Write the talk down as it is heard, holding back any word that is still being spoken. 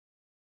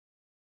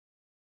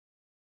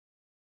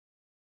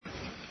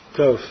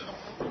Tov.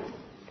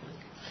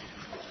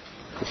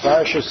 The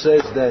parasha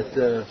says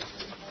that,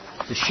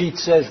 the sheet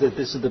says that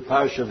this is the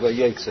parasha of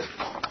Vayetze.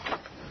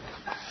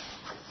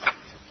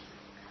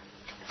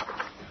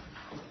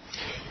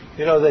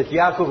 You know that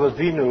Yaakov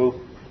Avinu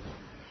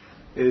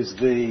is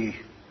the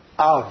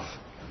Av.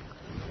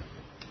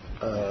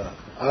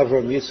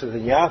 Avram, Yitzchak,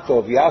 and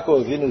Yaakov.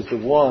 Yaakov Avinu is the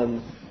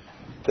one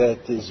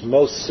that is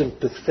most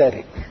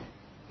sympathetic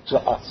to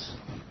us.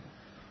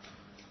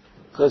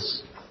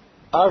 Because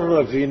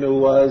Avram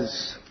Avinu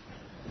was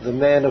the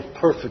man of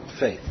perfect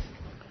faith.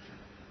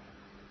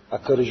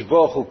 HaKadosh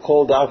Baruch Hu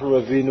called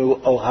Avram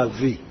Avinu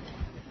Ohavi.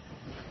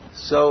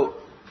 So,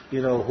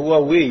 who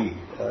are we?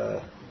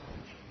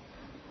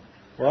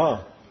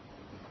 Wow.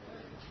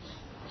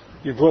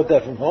 You brought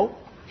that from home?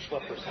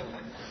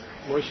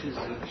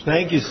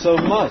 Thank you so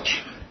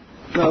much.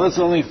 No, that's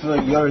only for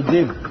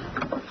Yardim.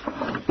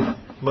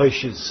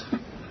 Moshe's.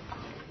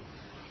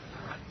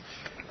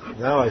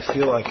 Now I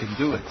feel I can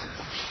do it.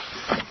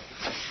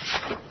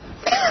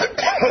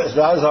 As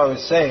I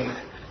was saying,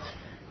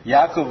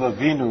 Yaakov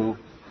Avinu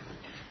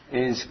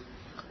is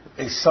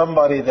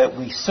somebody that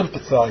we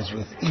sympathize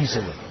with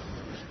easily.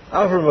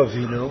 Avram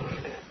Avinu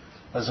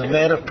was a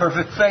man of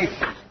perfect faith.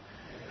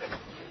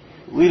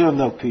 We don't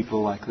know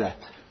people like that.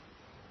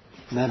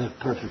 Men of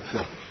perfect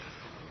faith.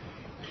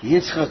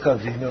 Yitzchak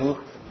Avinu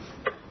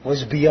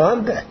was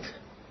beyond that.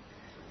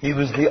 He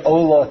was the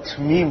Ola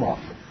Tmima,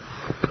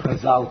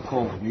 as I'll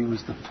call him. He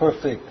was the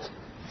perfect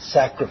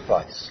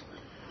sacrifice,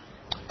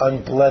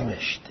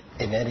 unblemished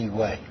in any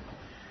way.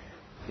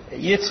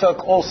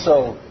 Yitzchak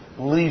also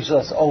leaves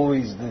us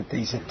always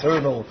these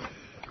eternal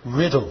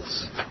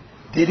riddles.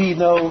 Did he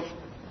know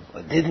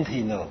or didn't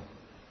he know?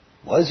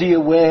 Was he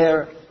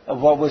aware of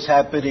what was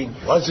happening?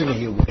 Wasn't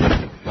he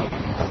aware?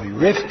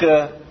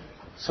 Rivka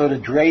sort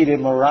of drayed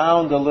him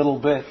around a little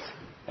bit.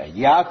 And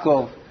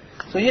Yaakov.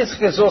 So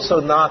Yitzchak is also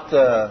not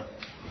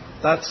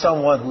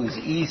someone who is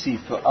easy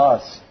for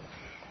us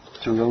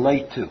to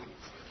relate to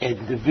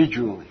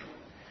individually.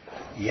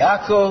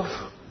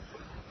 Yaakov,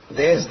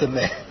 there's the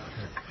man.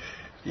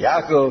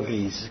 Yaakov,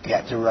 he's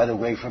got to run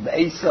away from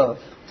Esau.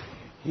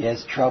 He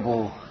has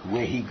trouble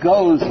where he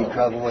goes. He has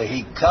trouble where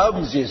he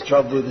comes. He has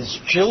trouble with his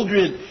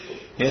children.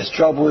 He has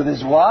trouble with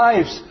his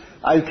wives.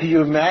 Can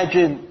you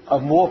imagine a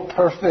more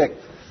perfect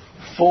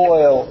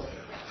foil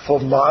for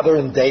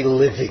modern day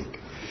living?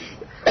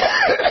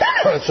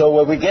 So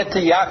when we get to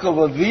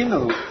Yaakov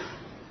Avinu,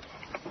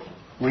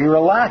 we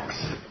relax.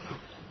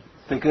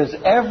 Because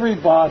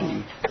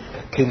everybody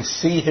can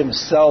see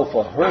himself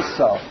or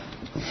herself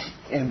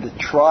in the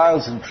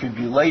trials and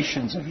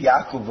tribulations of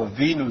Yaakov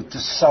Avinu to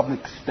some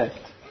extent.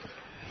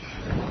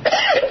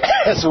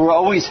 So we're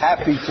always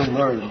happy to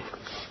learn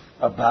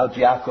about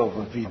Yaakov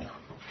Avinu.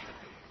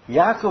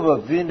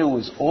 Yaakov Avinu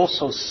is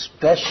also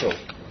special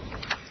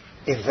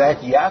in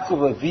that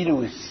Yaakov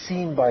Avinu is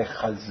seen by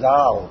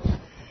Chazal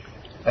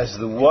as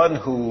the one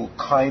who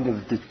kind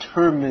of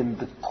determined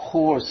the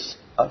course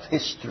of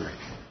history.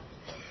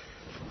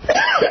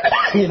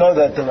 You know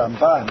that the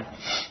Ramban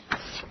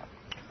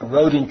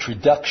wrote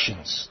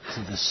introductions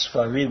to the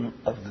Sfarim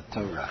of the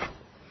Torah.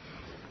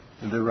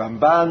 And the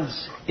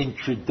Ramban's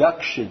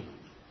introduction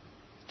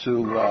to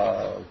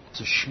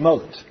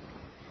Shmot,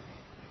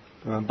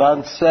 the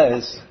Ramban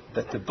says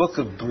that the book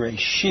of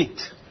Bereshit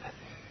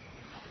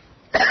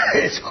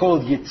is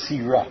called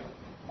Yetzirah.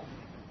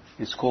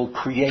 It's called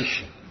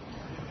creation.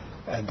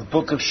 And the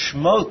book of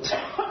Shmot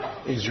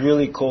is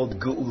really called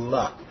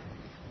Geula,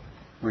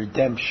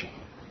 redemption.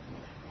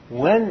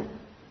 When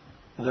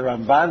the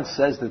Ramban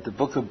says that the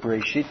book of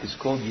Bereshit is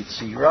called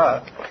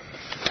Yetzirah,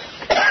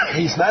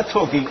 he's not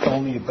talking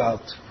only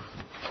about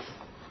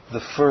the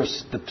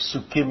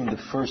psukim,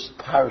 the first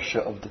parasha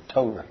of the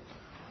Torah.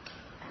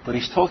 But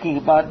he's talking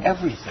about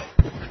everything.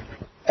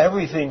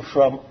 Everything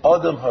from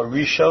Adam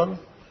HaRishon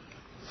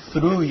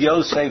through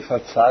Yosef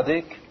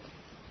HaTzadik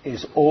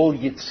is all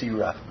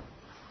Yetzirah.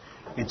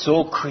 It's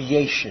all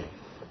creation.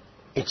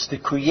 It's the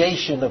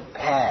creation of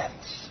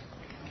paths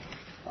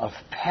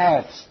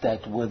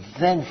that were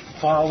then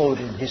followed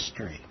in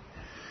history.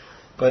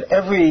 But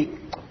every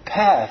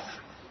path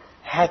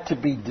had to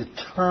be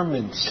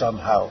determined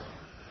somehow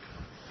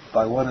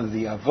by one of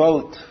the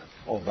Avot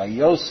or by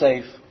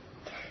Yosef.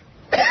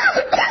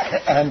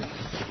 And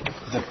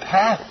the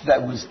path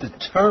that was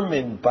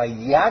determined by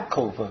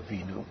Yaakov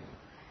Avinu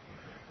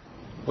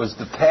was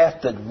the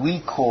path that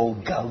we call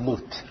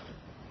Galut,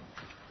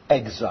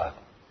 exile.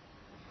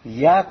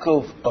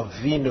 Yaakov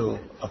Avinu,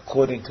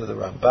 according to the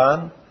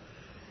Ramban,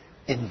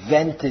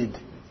 invented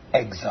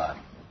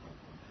exile.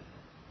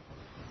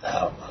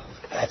 Now,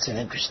 that's an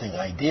interesting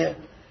idea.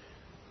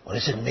 What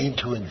does it mean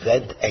to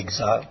invent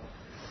exile?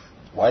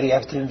 Why do you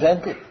have to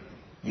invent it?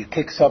 You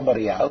kick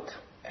somebody out,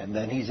 and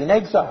then he's in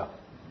exile.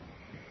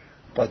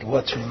 But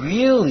what's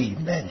really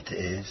meant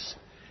is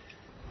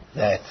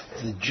that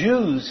the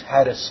Jews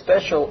had a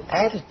special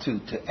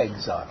attitude to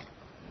exile.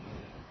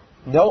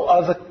 No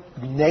other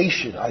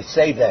nation, I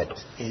say that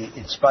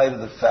in spite of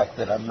the fact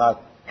that I'm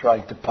not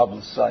trying to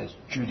publicize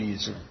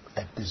Judaism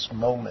at this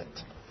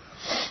moment.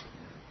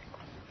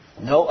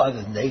 No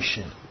other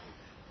nation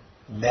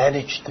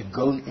managed to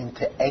go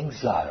into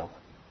exile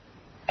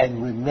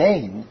and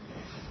remain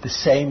the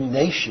same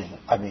nation.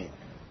 I mean,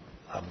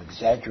 I'm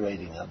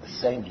exaggerating on the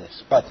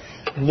sameness, but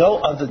no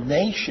other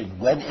nation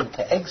went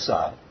into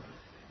exile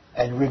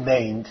and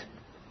remained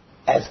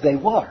as they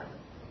were,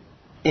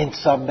 in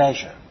some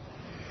measure.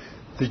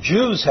 The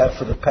Jews have,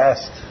 for the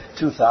past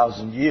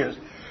 2,000 years,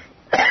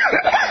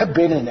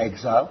 been in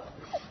exile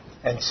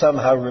and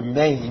somehow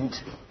remained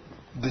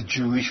the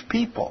Jewish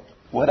people,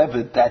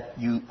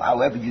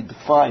 however you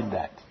define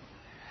that.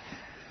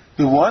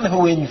 The one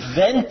who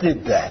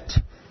invented that,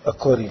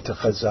 according to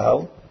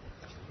Chazal,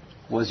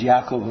 was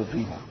Yaakov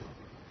Avinu.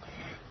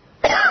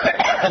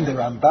 And the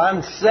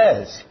Ramban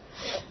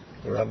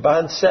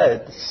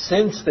said,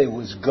 since they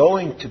was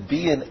going to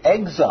be in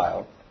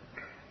exile,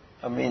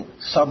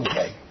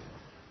 someday,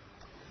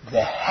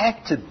 there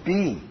had to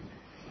be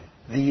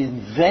the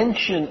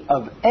invention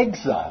of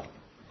exile,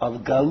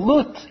 of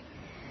Galut,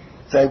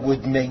 that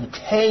would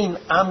maintain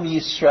Am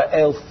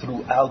Yisrael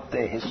throughout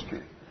their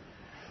history.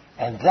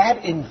 And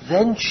that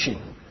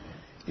invention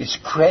is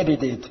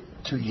credited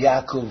to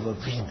Yaakov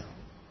Avinu.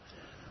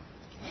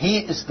 He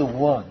is the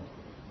one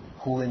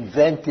who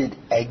invented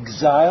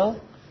exile,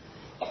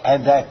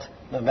 and that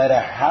no matter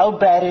how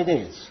bad it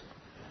is,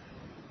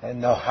 and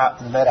no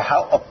matter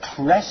how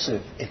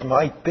oppressive it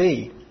might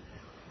be,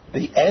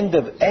 the end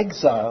of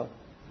exile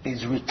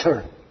is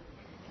return,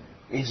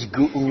 is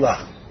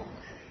Geula.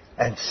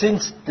 And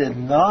since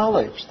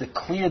the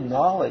clear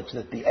knowledge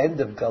that the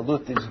end of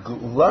Galut is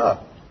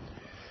Geula,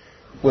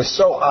 was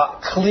so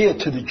clear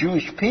to the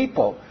Jewish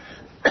people,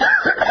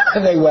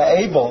 they were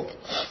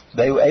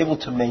able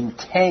to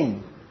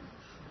maintain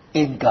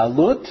in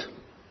Galut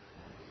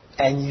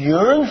and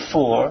yearn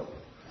for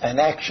and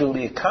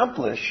actually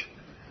accomplish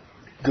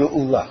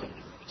Geula.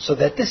 So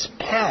that this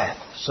path,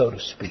 so to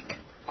speak,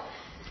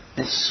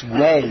 this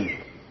way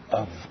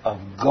of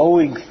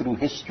going through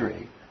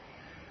history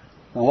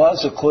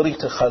was, according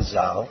to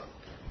Chazal,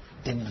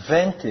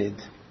 invented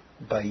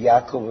by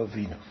Yaakov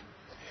Avinu.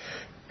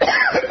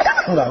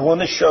 What I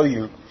want to show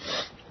you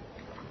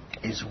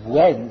is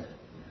when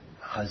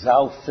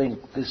Chazal think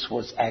this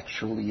was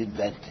actually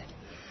invented.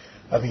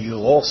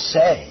 You'll all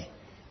say,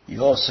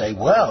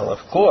 well, of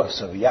course,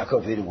 so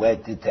Yaakov Avinu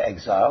went into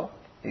exile.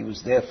 He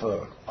was there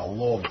for a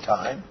long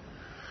time,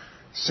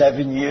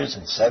 7 years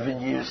and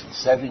 7 years and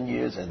 7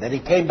 years, and then he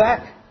came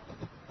back.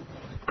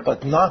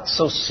 But not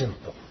so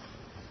simple.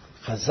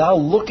 Chazal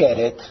look at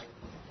it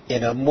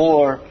in a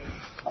more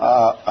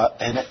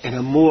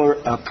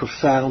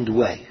profound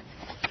way.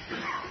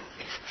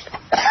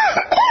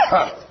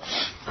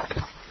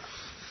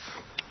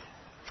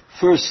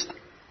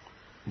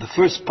 The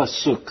first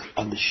pasuk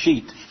on the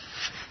sheet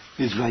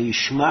is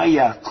Vayishma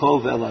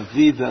Yaakov el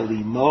Aviv el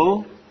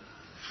Imo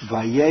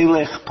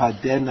Vayelech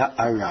Padena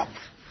Aram.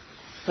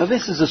 Now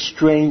this is a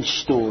strange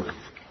story.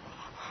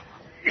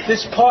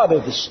 This part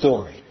of the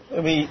story,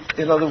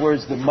 in other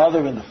words, the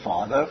mother and the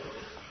father,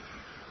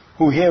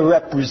 who here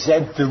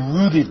represent the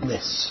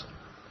rootedness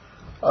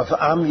of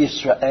Am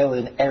Yisrael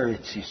in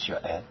Eretz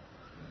Yisrael.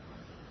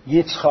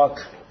 Yitzchak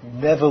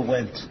never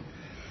went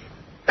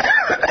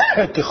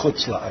to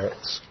Chutz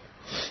La'aretz,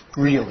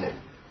 really.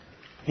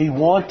 He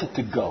wanted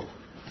to go,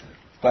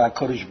 but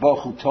HaKadosh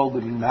Baruch Hu told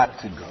him not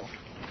to go.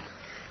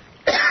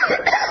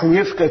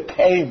 Rivka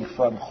came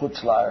from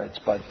Chutz La'aretz,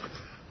 but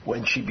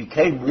when she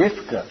became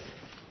Rivka,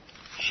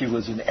 she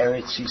was in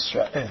Eretz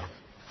Yisrael,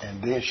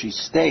 and there she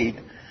stayed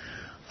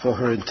for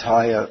her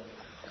entire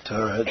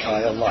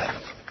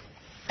life.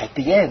 At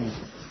the end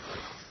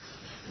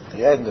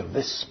of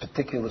this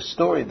particular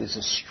story, there's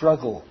a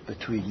struggle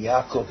between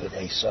Yaakov and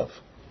Esav,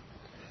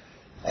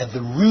 and the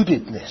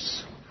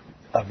rootedness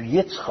of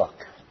Yitzchak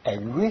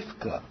and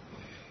Rivka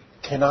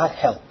cannot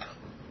help.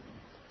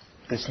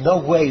 There's no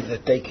way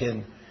that they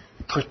can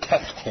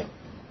protect him.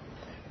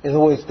 In other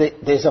words,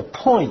 there's a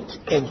point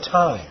in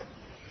time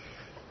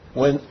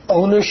when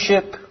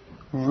ownership,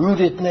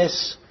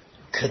 rootedness,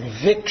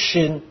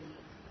 conviction,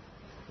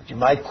 what you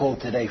might call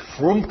today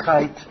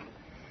frumkeit,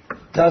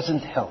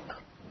 doesn't help.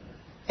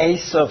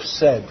 Esav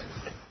said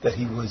that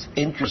he was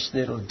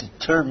interested or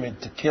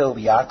determined to kill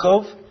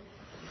Yaakov,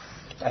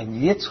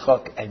 and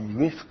Yitzchak and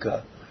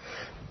Rivka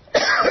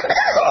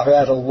are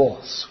at a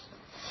loss.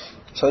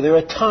 So there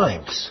are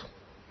times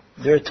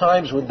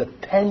when the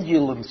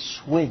pendulum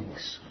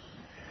swings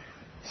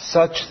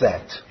such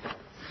that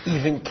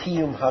even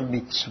Kiyum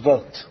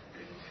HaMitzvot,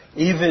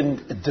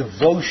 even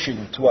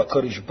devotion to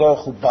HaKadosh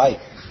Baruch Hu by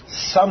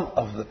some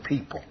of the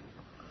people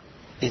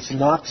is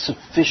not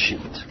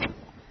sufficient.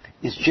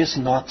 It's just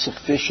not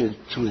sufficient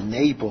to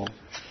enable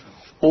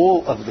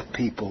all of the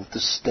people to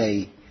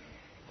stay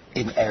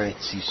in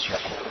Eretz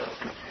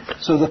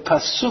Yisrael. So the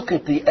pasuk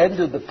at the end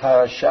of the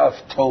parasha of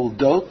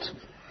Toldot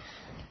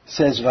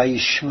says,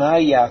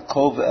 Vayishma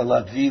Yaakov el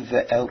Aviv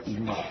el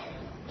Imo.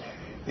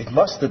 It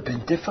must have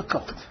been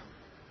difficult.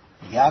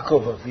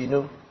 Yaakov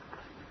Avinu,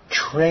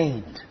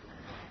 trained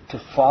to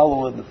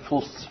follow in the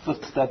full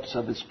footsteps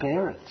of his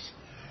parents,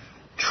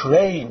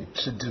 trained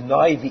to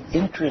deny the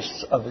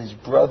interests of his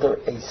brother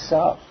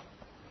Esav,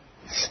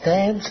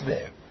 stands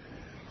there,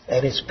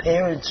 and his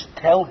parents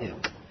tell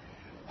him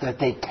that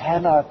they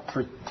cannot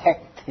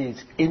protect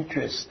his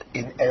interest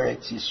in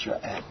Eretz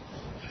Yisrael.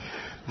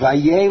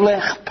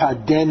 Vayelech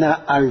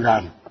Padena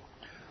Aram.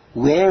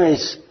 Where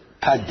is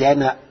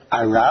Padena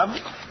Aram?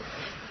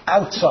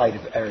 Outside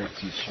of Eretz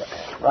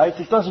Yisrael, right?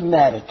 It doesn't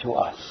matter to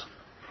us.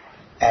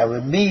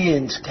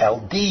 Arameans,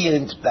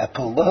 Chaldeans,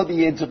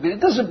 Babylonians, it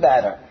doesn't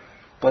matter.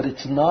 But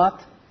it's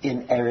not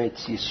in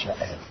Eretz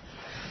Yisrael.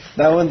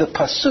 Now when the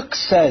Pasuk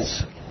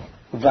says,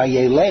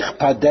 Vayelech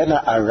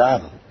Padena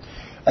Aram,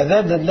 and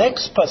then the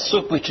next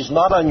Pasuk, which is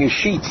not on your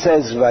sheet,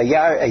 says,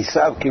 Vayar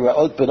Esav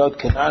Kiraot Benot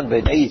Canaan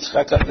B'nei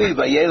Yitzchak Aviv,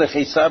 Vayelech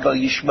Esav al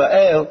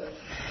Yishmael.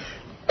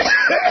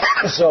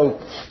 So,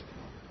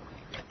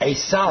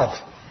 Esav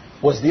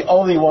was the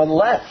only one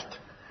left.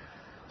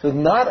 So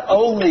not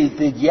only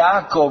did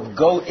Yaakov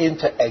go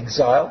into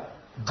exile,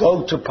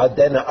 go to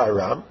Padena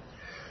Aram,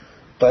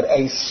 but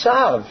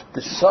Esav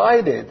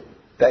decided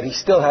that he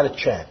still had a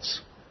chance.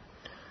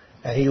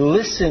 And he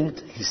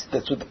listened,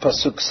 that's what the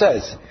Pasuk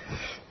says.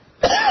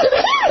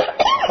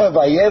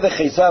 Vayelech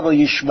Esav al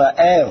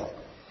Yishmael.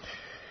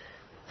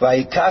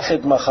 Vayikach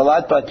et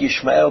machalat bat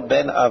Yishmael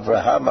ben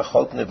Avraham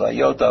achot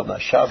nevayot al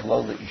nashav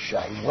lo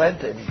leisha. He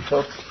went and he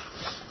took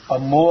a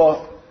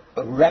more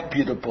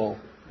reputable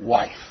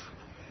wife.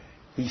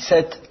 He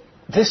said,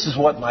 this is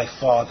what my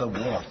father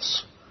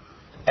wants.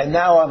 And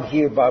now I'm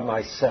here by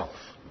myself.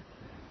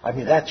 I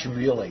mean, that's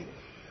really,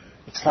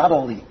 it's not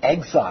only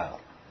exile,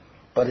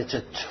 but it's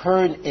a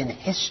turn in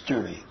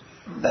history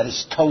that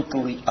is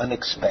totally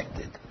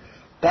unexpected.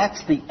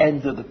 That's the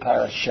end of the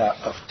parasha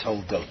of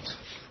Toldot.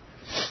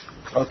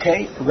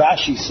 Okay,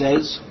 Rashi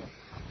says,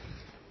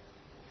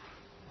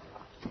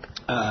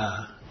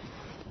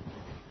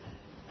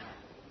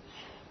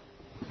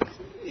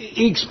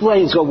 he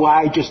explains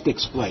why I just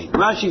explained.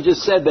 Rashi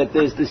just said that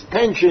there's this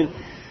tension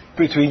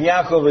between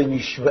Yaakov and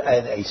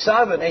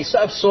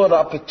Esav sought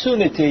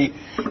opportunity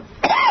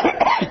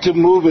to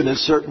move in a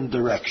certain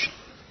direction.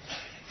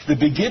 The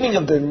beginning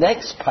of the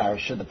next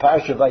parasha, the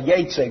parasha of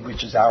Vayetze,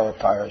 which is our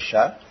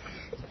parasha,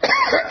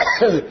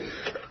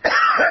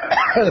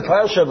 the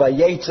parasha of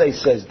Vayetze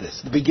says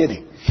this, the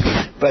beginning.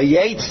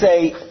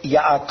 Vayetze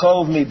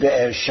Yaakov mi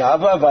Be'er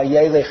Shava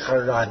Vayelech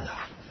Harana.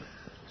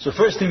 So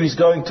first he was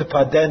going to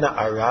Padena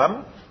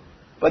Aram,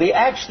 but he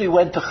actually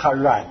went to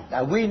Haran.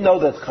 Now we know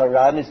that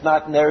Haran is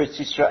not in Eretz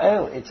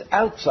Yisrael, it's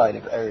outside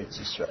of Eretz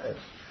Yisrael.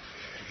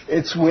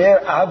 It's where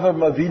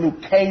Avram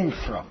Avinu came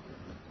from.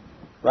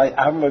 Right?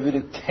 Avram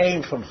Avinu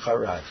came from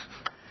Haran.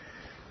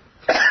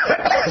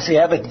 So you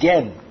have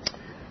again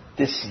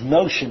this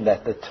notion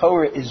that the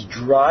Torah is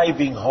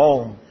driving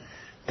home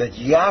that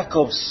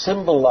Yaakov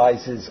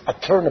symbolizes a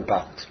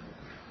turnabout.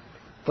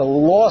 The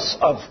loss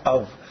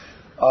of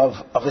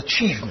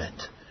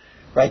achievement.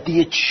 Right?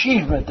 The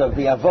achievement of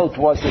the Avot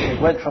was that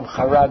they went from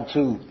Haran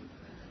to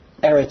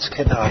Eretz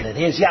Canaan. And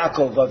here's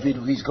Yaakov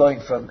Avinu, he's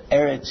going from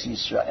Eretz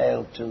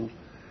Yisrael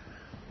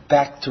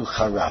back to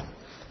Haran.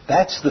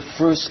 That's the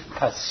first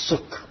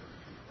pasuk.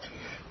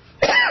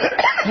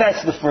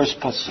 That's the first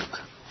pasuk.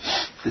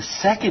 The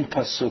second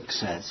pasuk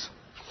says,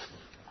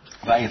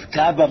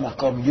 Vayivka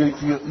b'makom.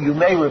 You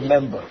may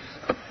remember,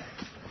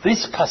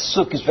 this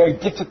pasuk is very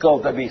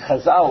difficult. I mean,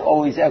 Chazal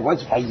always ask,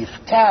 what's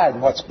Vayivka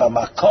and what's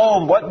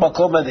b'makom? What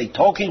makom are they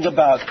talking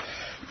about?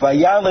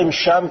 Vayalem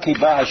sham ki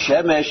ba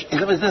hashemesh.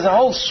 There's a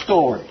whole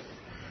story.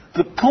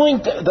 The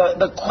point,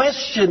 the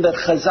question that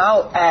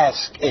Chazal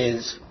ask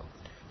is,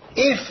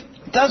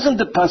 doesn't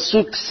the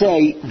pasuk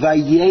say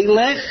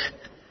Vayelech?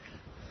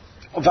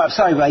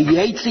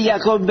 Vayetzi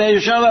Yaakov Be'er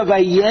Shava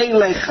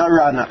Vayelech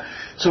Harana.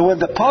 So when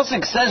the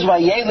pasuk says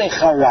Vayelech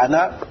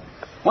Harana,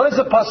 what does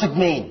the pasuk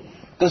mean?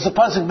 Does the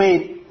pasuk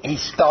mean he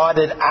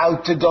started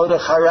out to go to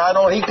Haran,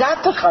 or he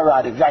got to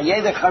Haran?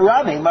 Vayelech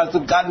Harana, he must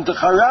have gotten to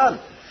Haran.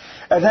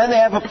 And then they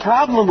have a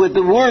problem with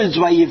the words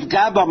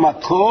Vayivga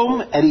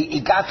b'makom, and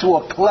he got to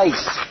a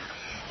place.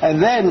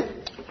 And then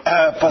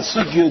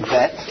pasuk Yud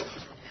Bet.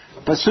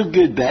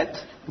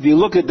 If you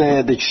look at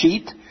the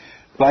sheet,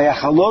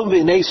 Vayachalom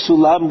v'nei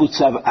sulam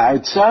mutzav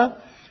arza,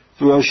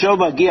 v'rosho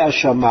magia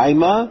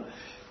shamayma,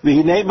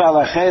 v'hinei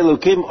malachei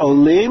Elokim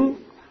olim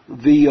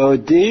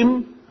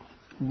v'yordim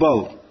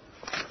bo.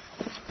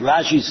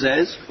 Rashi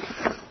says,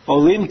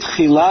 olim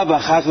tchila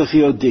v'achach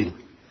yordim.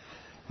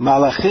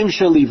 Malachim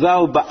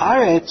shelivau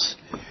ba'aretz,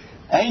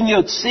 ein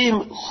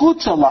yotzim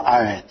chutza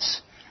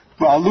la'aretz,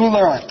 v'alu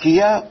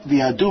l'rakia,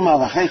 v'yadu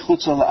malachei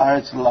chutza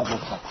la'aretz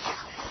l'lavota.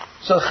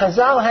 So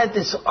Chazal had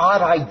this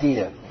odd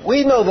idea.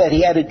 We know that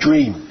he had a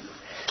dream.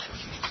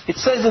 It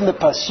says in the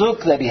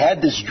pasuk that he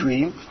had this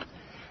dream,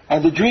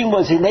 and the dream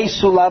was Hinei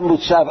Sulam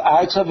Mutzav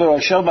Arza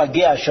V'Rosho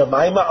Magia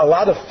Shamayma. A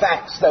lot of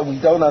facts that we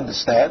don't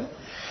understand.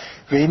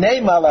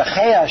 V'Hinei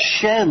Malachei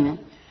Hashem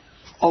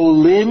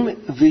Olim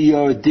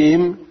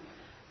V'Yordim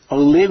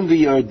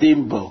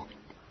Bo.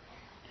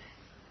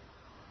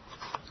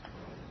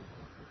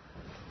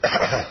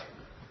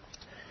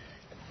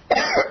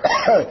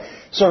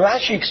 So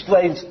Rashi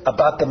explains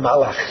about the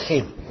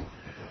Malachim.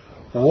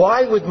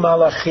 Why would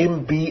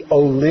Malachim be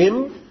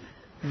Olim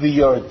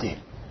v'Yordim?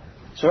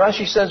 So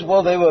Rashi says,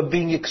 well, they were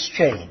being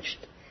exchanged.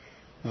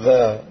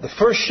 The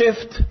first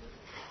shift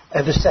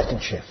and the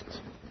second shift.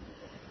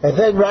 And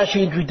then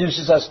Rashi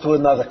introduces us to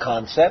another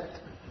concept,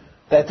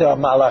 that there are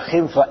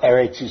Malachim for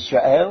Eretz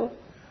Yisrael,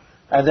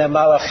 and there are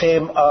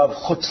Malachim of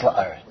Chutz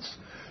La'aretz.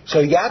 So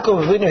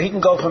Yaakov Avinu, he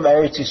can go from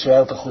Eretz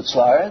Yisrael to Chutz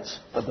La'aretz,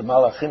 but the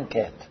Malachim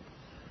can't.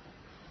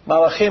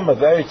 Malachim of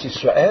Eretz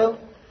Yisrael,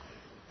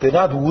 they're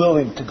not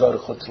willing to go to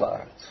Chutz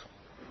La'aretz,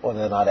 or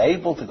they're not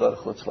able to go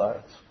to Chutz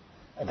La'aretz.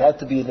 It had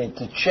to be an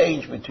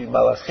interchange between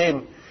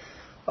Malachim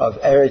of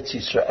Eretz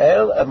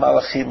Yisrael and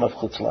Malachim of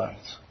Chutz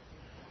La'aretz.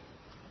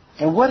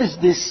 And what is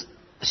this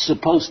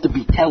supposed to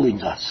be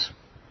telling us?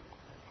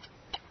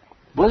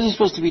 What is it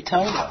supposed to be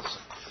telling us?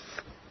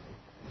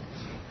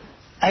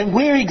 And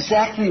where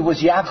exactly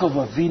was Yaakov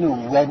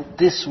Avinu when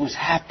this was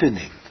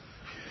happening?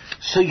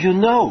 So you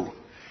know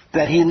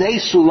that Hinei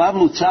Sulam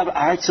Mutzav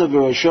Arza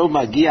V'Rosho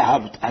Magia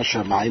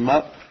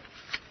Hashamayma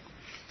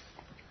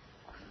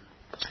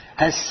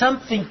has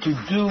something to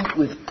do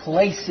with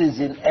places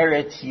in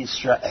Eretz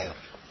Yisrael.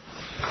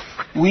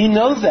 We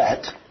know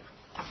that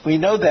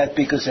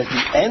because at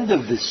the end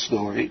of this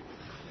story,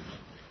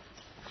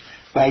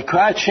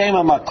 Vayikra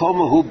Shema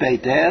Makomahu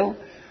Beitel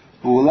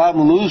V'Ulam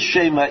Luz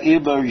Shema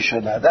Iba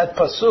Rishona. That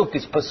pasuk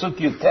is pasuk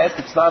Yutet.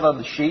 It's not on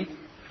the sheet,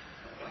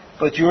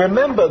 but you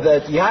remember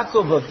that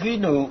Yaakov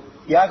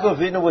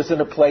Avinu was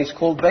in a place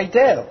called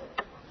Beitel.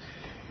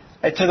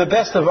 And to the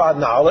best of our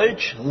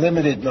knowledge,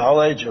 limited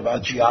knowledge of our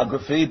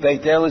geography,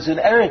 Beitel is in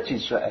Eretz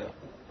Yisrael.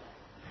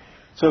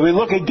 So we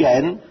look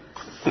again.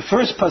 The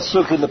first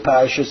pasuk in the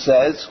parasha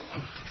says,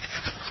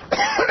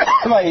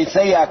 "Vayitze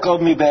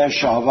Yaakov mi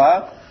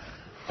Beersheva,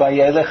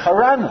 vayelech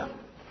Harana."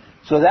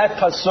 So that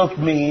pasuk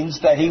means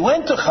that he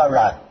went to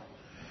Haran.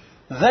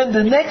 Then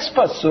the next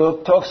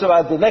pasuk talks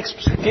about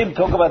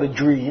a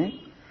dream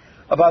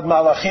about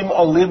Malachim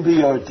Olim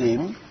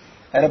v'Yordim,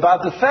 and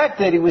about the fact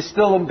that he was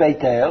still in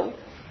Beitel,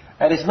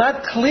 and it's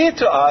not clear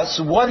to us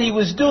what he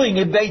was doing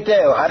in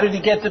Beitel. How did he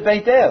get to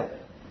Beitel?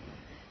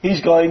 He's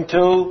going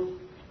to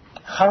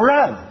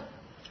Haran.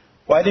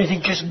 Why did he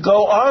just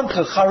go on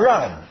to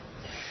Haran?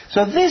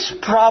 So this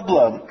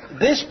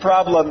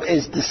problem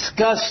is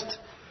discussed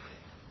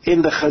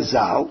in the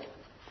Chazal,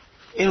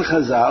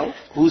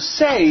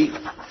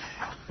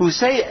 who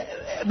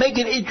make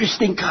an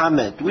interesting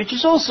comment, which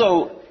is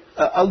also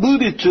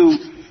alluded to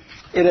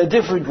in a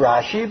different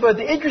Rashi, but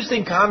the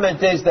interesting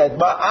comment is that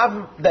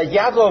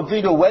Yaakov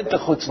Avinu went to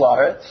Chutz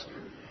La'aretz,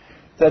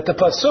 that the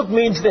pasuk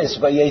means this,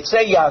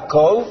 Vayetze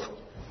Yaakov,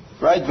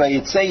 right,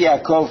 Vayetze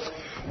Yaakov,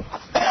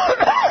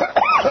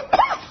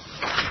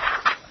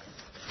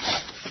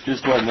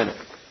 just 1 minute.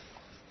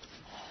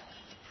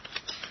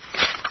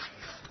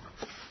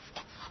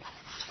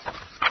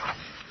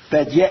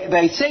 That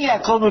Vayetze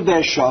Yaakov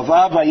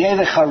Beersheva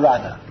vayelech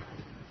Harana.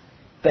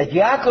 That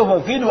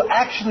Yaakov Avinu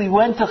actually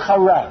went to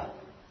Haran.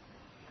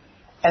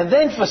 And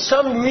then for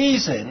some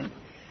reason,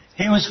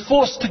 he was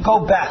forced to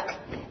go back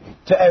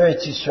to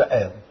Eretz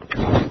Yisrael.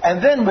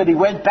 And then when he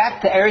went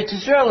back to Eretz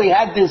Yisrael, he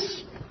had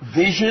this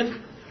vision,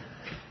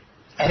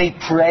 and he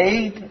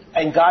prayed,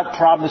 and God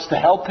promised to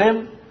help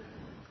him.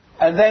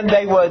 And then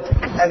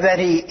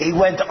he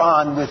went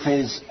on with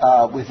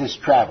his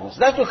travels.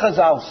 That's what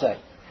Chazal say.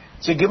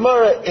 It's a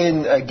Gemara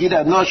in Gid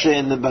Noshe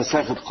in the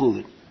Masechet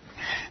Chulin.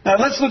 Now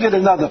let's look at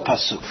another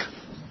pasuk.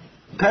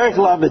 Perek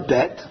Lamed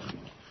Bet,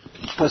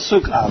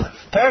 pasuk Aleph.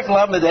 Perek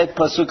Lamed Bet,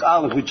 pasuk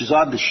Aleph, which is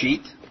on the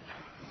sheet,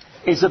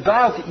 is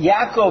about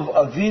Yaakov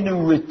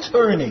Avinu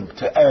returning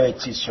to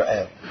Eretz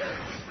Yisrael.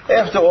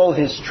 After all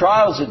his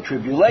trials and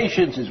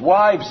tribulations, his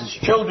wives, his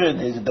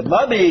children, the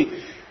money,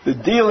 the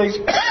dealings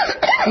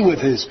with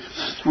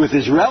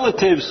his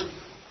relatives,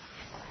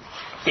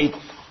 in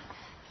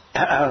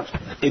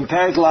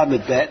Perek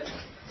Lamed Bet,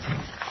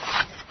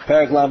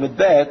 Perek Lamed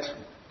Bet,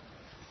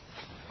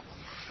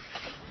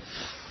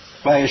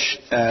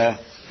 Vayishkem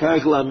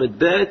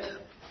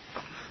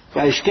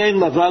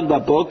Lavan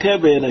baboker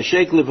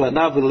v'yanashek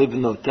levanav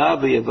v'livnotav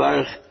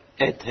v'yavarech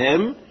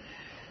ethem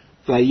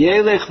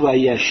v'yelech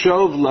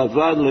v'yashov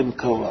Lavan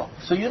limkoro.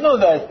 So you know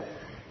that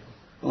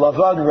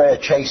Lavan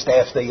chased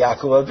after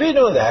Yaakov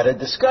Avinu. They had a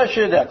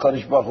discussion.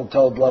 HaKadosh Baruch Hu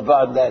told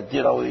Lavan that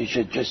he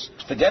should just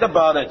forget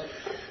about it.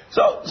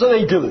 So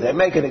they do. They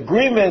make an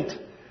agreement.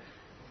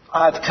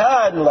 Ad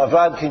Kan,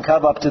 Lavan can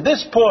come up to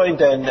this point,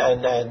 and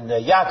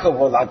Yaakov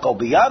will not go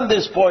beyond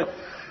this point.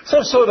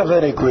 Some sort of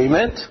an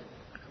agreement.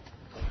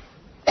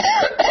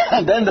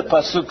 And then the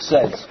pasuk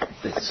says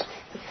this.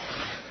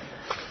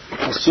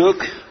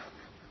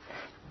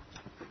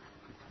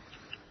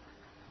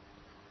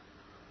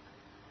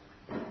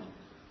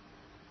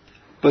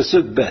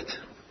 Pasuk Bet.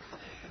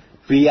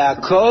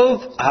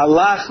 V'Yaakov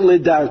halach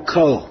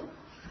ledarko,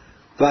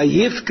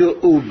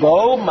 vayifke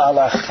ubo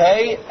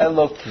malachei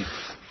Elokim.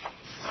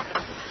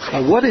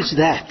 Now what is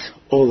that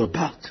all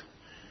about?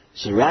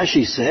 So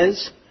Rashi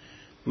says,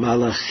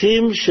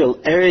 Malachim shel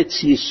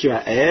Eretz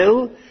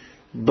Yisrael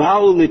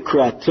Ba'u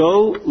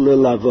likrato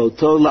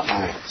lelavoto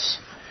la'aretz.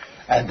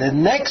 And the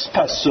next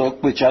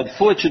pasuk, which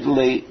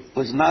unfortunately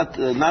was not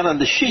on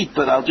the sheet,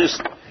 but I'll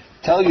just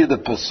tell you the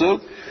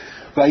pasuk.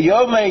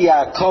 Vayomer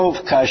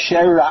Yaakov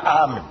kasher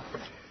ra'am.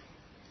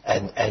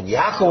 And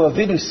Yaakov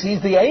Avinu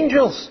sees the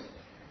angels.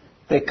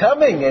 They're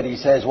coming, and he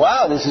says,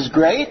 wow, this is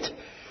great.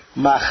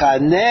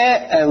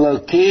 Machane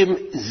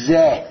Elokim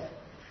Zeh.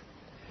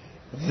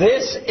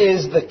 This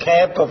is the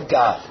camp of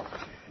God.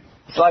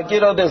 It's like,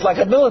 there's like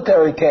a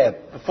military camp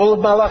full of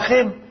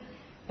malachim.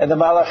 And the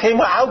malachim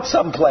are out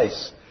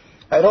someplace.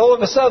 And all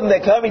of a sudden they're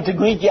coming to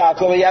greet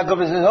Yaakov. And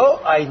Yaakov says,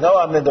 oh, I know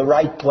I'm in the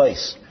right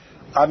place.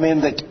 I'm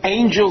in the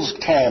angels'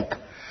 camp.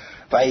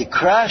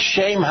 Vayikra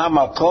Shem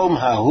HaMakom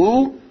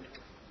Hahu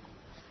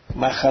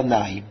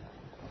Machanaim.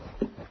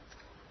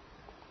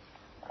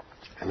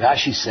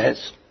 Rashi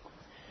says,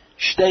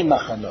 Shtei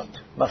Machanot.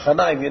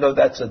 Machanaim,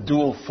 that's a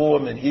dual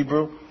form in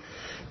Hebrew.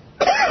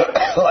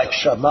 Like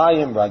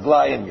Shamayim,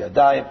 Raglayim,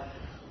 Yadayim.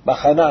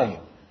 Machanaim.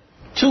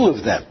 Two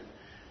of them.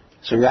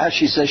 So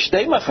Rashi says,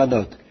 Shtei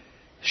Machanot.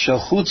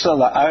 Shechutza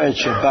la'aretz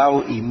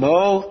sheba'u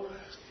imo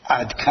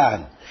ad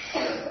kan.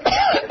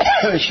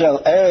 Shel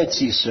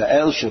Eretz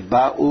Yisrael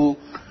sheba'u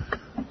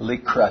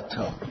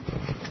likrato.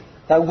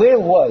 Now where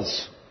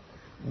was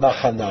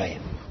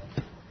Machanaim?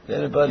 Does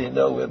anybody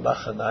know where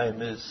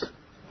Machanaim is?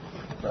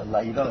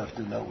 Well, you don't have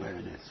to know where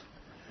it is.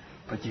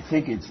 But you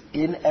think it's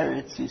in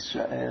Eretz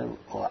Yisrael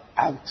or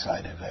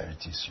outside of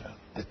Eretz Yisrael?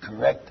 The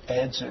correct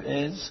answer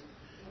is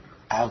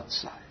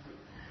outside.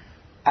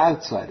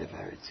 Outside of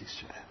Eretz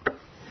Yisrael.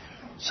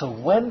 So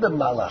when the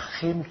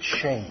Malachim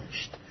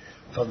changed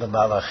from the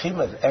Malachim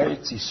of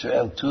Eretz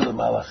Yisrael to the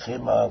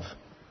Malachim of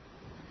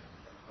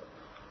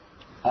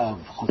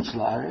Chutz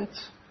La'aretz,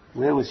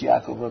 where was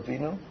Yaakov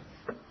Avinu?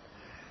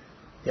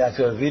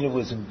 Yaakov Avinu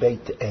was in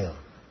Beit El.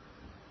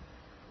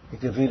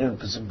 Yaakov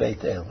Avinu was in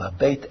Beit El. Now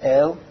Beit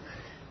El,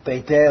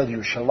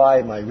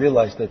 Yerushalayim, I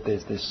realize that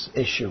there's this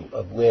issue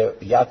of where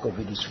Yaakov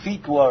Avinu's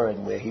feet were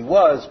and where he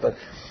was,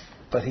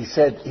 but he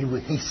said he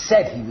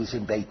was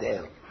in Beit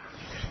El.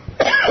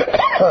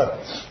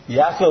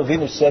 Yaakov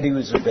Avinu said he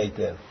was in Beit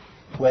El.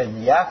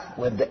 When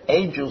the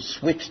angels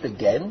switched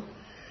again,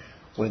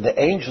 when the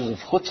angels of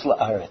Chutz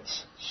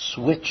La'aretz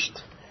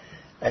switched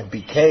and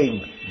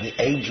became the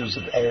angels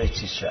of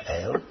Eretz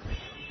Yisrael,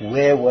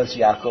 where was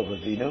Yaakov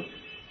Avinu?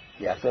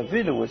 Yaakov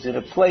Avinu was in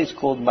a place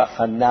called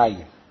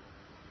Machanayim.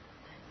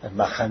 And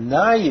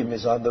Machanayim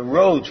is on the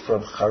road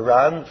from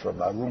Haran, from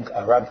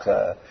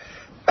Aramka,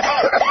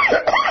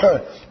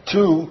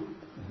 to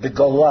the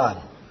Golan.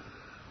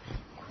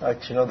 Right,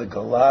 the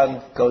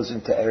Golan goes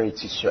into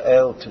Eretz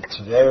Yisrael, to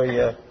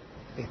Tveria.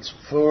 It's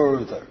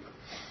further,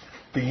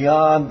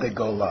 beyond the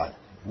Golan.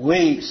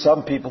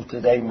 Some people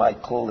today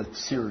might call it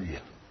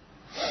Syria.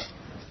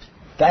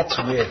 That's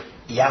where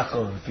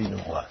Yaakov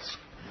Avinu was.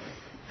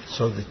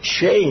 So the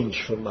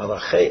change from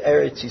Malachei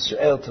Eretz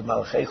Yisrael to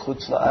Malachei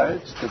Chutz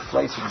La'aretz took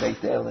place in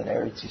Beit El in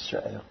Eretz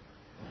Yisrael.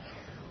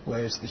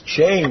 Whereas the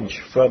change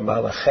from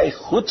Malachei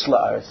Chutz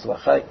La'aretz to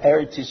Malachei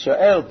Eretz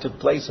Yisrael took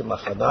place in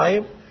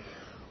Machanayim,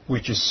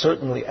 which is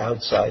certainly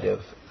outside of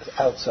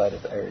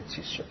Eretz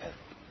Yisrael.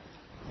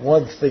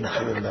 One thing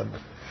to remember.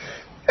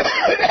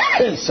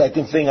 The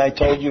second thing I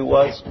told you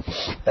was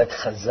that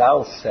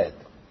Chazal said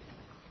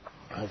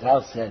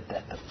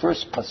that the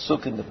first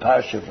pasuk in the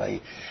parasha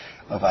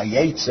of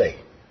Vayetze,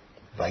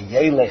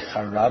 Vayelech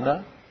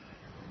Harana,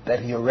 that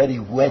he already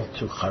went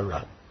to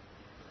Haran.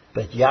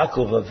 That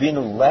Yaakov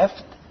Avinu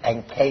left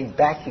and came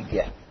back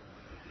again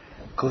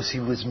because he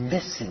was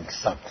missing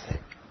something.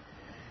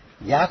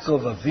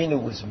 Yaakov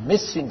Avinu was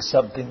missing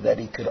something that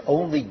he could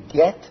only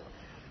get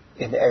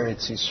in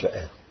Eretz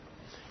Yisrael.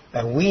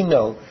 And we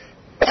know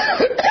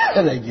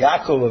that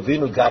Yaakov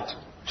Avinu got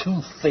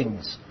two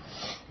things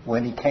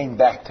when he came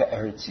back to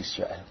Eretz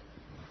Yisrael.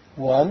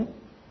 One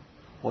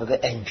were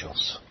the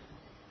angels.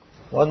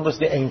 One was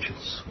the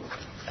angels.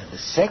 And the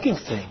second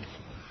thing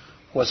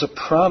was a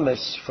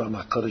promise from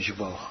HaKadosh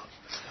Baruch Hu.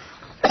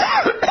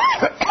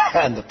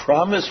 And the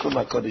promise from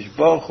HaKadosh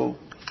Baruch Hu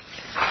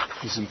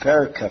is in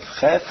Perek Kaf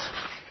Chet.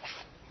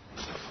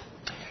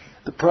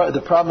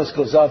 The promise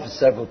goes on for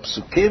several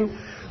psukim,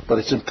 but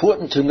it's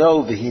important to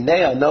know,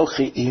 V'hinei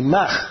anochi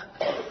imach,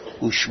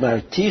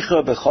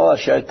 u'shmarticha b'chol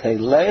asher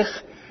teilech,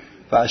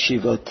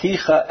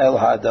 v'ashivoticha el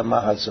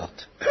ha'adama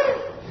hazot.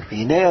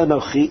 V'hinei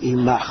anochi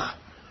imach,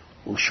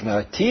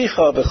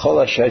 u'shmarticha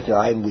b'chol asher teilech.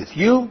 I am with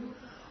you,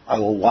 I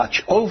will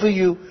watch over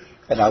you,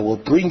 and I will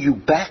bring you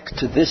back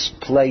to this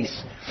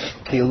place.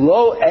 Ki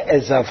lo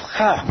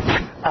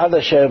e'ezavcha ad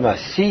asher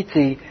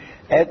masiti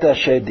et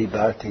asher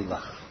dibarti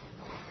lach.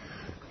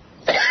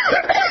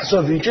 So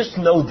if you just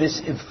know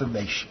this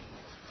information,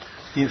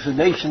 the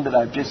information that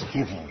I've just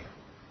given you,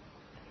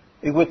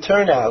 it would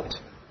turn out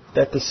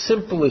that the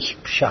simplest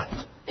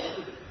pshat,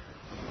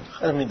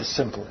 I don't mean the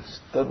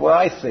simplest, but what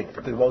I think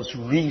the most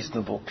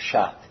reasonable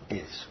pshat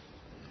is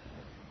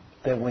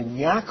that when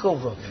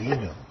Yaakov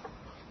Avinu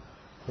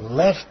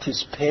left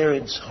his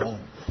parents'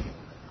 home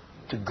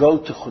to go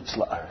to Chutz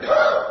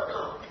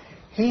La'aretz,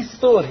 he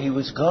thought he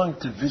was going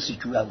to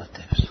visit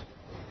relatives.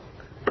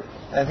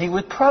 And he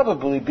would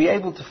probably be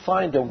able to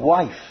find a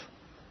wife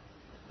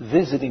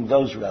visiting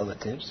those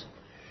relatives,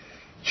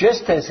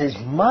 just as his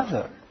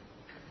mother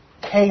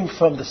came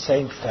from the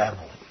same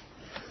family.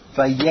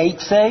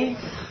 Vayetze,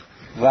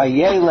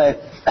 Vayele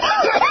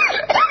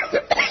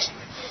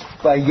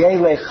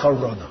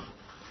Charona.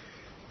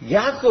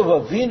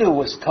 Yaakov Avinu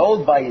was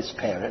told by his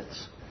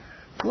parents,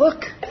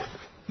 look,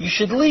 you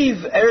should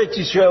leave Eretz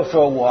Yisrael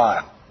for a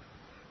while.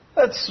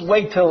 Let's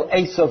wait till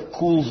Esav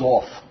cools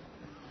off.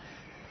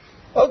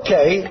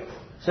 Okay,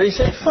 so he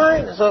said,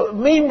 fine. So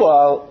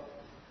meanwhile,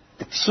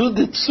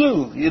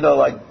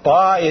 like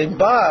by and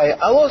by,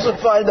 I'll also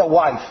find a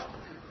wife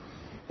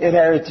in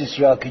Eretz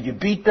Yisrael. Can you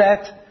beat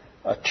that?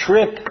 A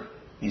trip,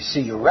 you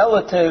see your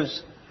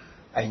relatives,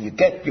 and you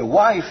get your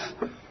wife,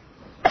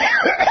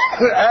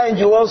 and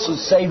you also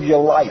save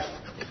your life,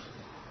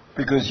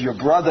 because your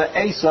brother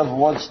Esav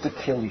wants to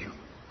kill you.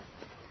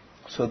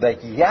 So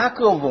that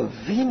Yaakov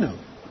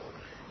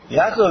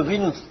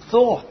Avinu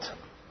thought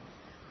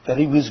that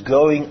he was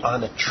going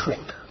on a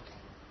trip,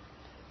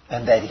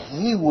 and that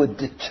he would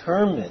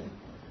determine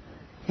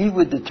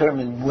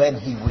when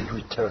he would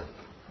return.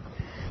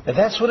 And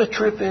that's what a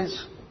trip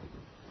is.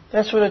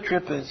 That's what a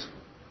trip is.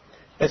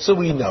 And so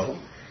we know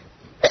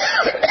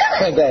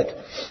that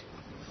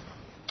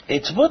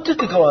it's mutter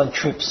to go on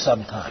trips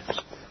sometimes.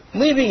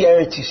 Leaving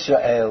Eretz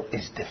Yisrael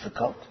is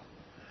difficult.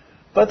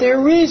 But there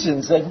are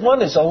reasons that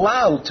one is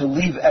allowed to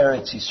leave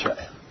Eretz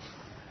Yisrael.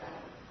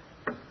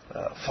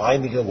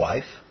 Finding a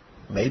wife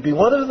may be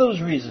one of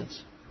those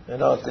reasons.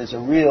 If there's a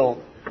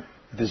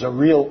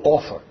real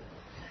offer.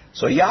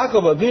 So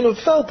Yaakov Avinu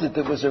felt that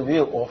there was a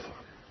real offer.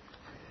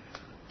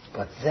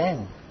 But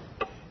then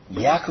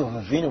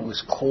Yaakov Avinu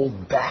was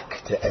called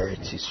back to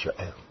Eretz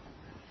Yisrael.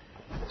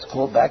 He was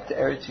called back to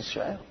Eretz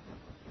Yisrael.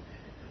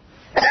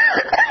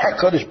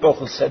 HaKadosh Baruch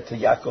Hu said to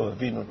Yaakov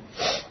Avinu,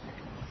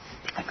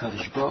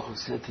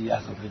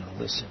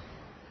 listen,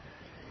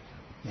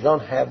 you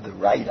don't have the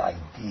right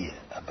idea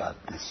about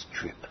this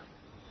trip.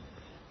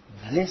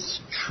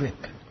 This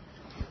trip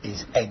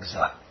is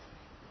exile.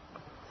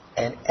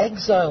 And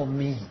exile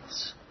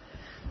means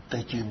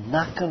that you're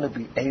not going to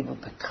be able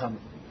to come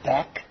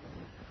back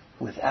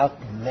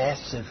without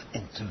massive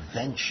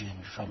intervention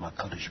from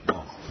HaKadosh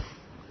Baruch Hu.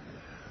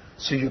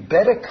 So you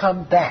better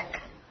come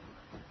back,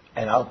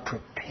 and I'll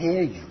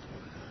prepare you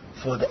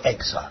for the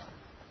exile.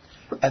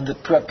 And the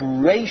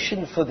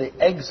preparation for the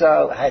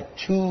exile had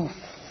two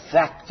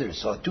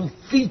factors, or two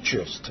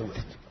features to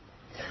it.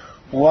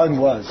 One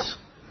was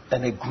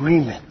an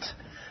agreement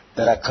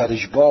that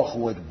HaKadosh Baruch Hu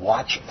would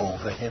watch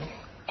over him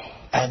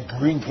and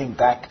bring him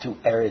back to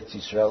Eretz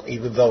Yisrael,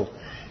 even though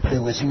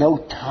there was no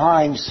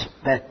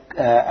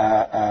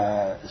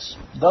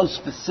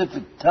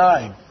specific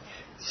time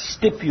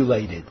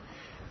stipulated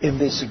in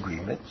this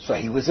agreement. So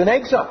he was in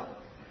exile.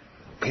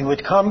 He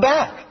would come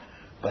back,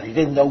 but he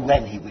didn't know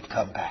when he would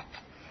come back.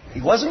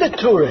 He wasn't a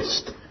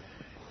tourist.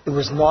 It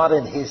was not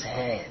in his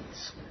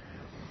hands.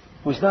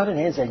 It was not in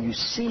his hands. And you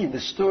see in the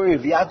story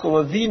of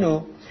Yaakov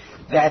Avinu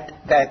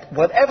that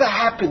whatever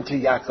happened to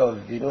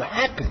Yaakov Avinu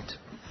happened.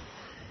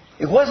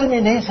 It wasn't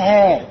in his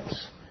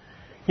hands.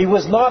 He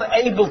was not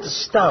able to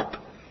stop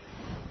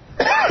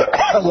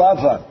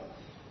Lavan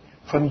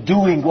from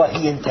doing what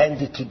he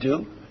intended to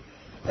do.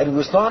 And he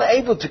was not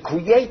able to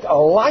create a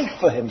life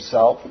for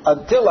himself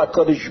until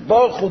HaKadosh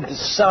Baruch Hu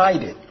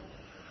decided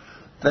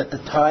that the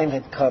time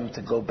had come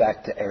to go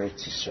back to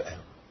Eretz Yisrael.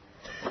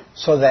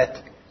 So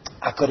that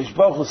HaKadosh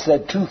Baruch Hu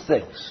said two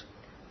things.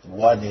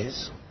 One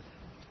is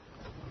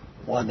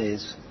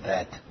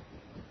that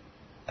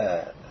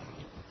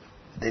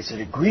there's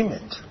an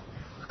agreement.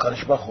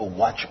 HaKadosh Baruch Hu will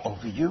watch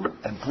over you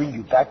and bring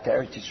you back to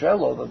Eretz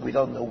Yisrael, although we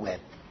don't know when.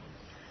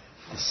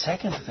 The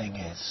second thing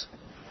is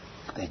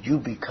that you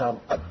become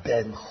a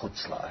ben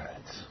chutz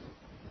la'aretz.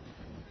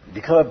 You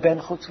become a ben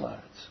chutz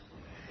la'aretz.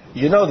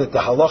 You know that the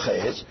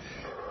halacha is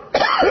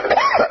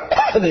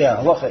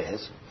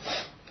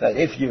that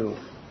if you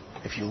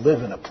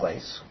live in a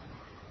place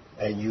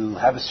and you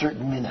have a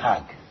certain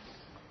minhag,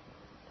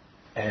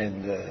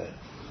 and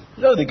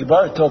the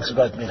Gemara talks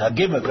about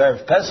minhagim of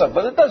Erev Pesach,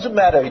 but it doesn't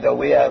matter.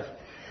 We have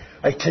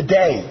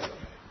today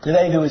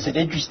there was an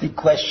interesting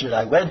question.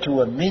 I went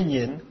to a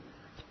minyan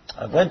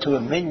of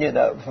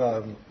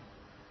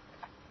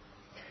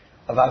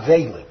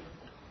Avelim.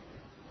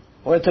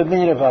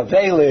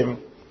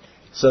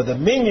 So the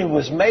minyan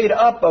was made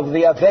up of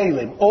the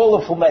Avelim, all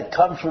of whom had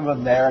come from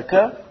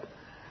America.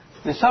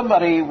 There's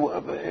somebody.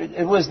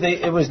 It was the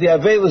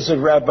Avelis of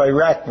Rabbi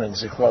Rackman,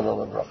 Zichrono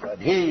Livracha.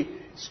 His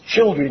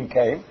children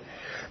came,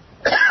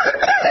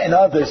 and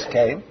others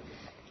came,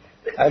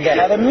 and they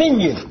had a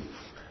minyan.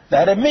 They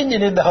had a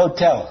minyan in the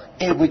hotel,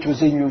 which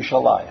was in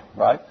Yerushalayim,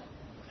 right?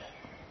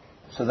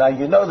 So now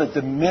you know that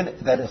that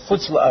in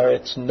Chutz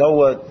La'aretz,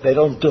 they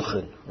don't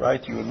duchen,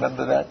 right? You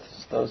remember that?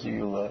 Those of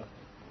you,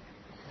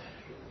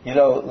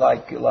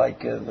 like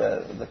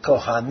the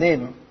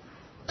Kohanim,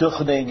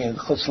 duchening in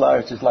Chutz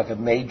La'aretz is like a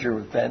major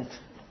event.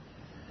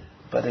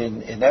 But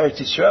in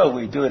Eretz Yisrael,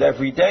 we do it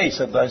every day,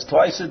 sometimes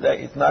twice a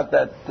day. It's not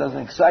that, doesn't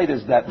excite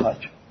us that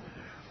much.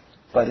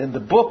 But in the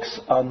books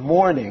on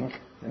mourning,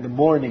 in the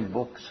mourning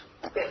books,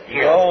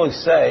 you always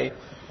say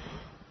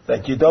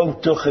that you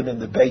don't duchen in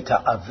the Beit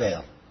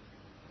HaAvel.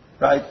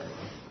 Right?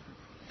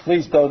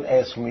 Please don't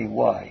ask me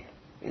why.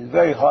 It's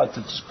very hard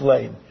to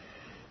explain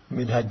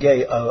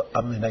minhagei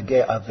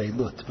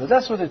avelut. But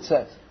that's what it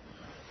says.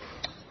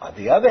 On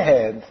the other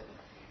hand,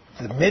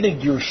 the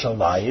Minig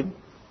Yerushalayim,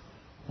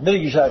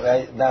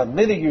 now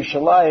Minig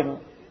Yerushalayim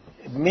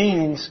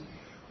means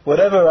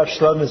whatever Rav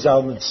Shlomo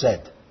Zalman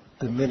said,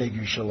 the Minig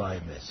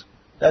Yerushalayim is.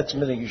 That's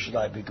Minig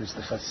Yerushalayim, because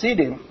the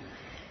Hasidim,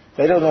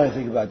 they don't know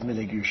anything about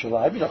Minig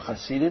Yerushalayim. You know,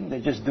 Hasidim, they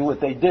just do what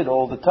they did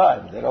all the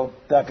time. They're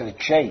not going to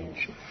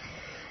change.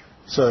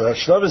 So Rav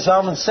Shlomo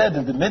Zalman said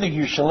that the Minig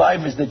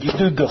Yerushalayim is that you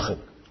do duchen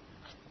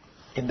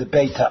in the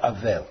Beit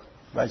HaAvel.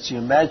 Right? So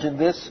you imagine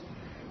this.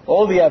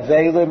 All the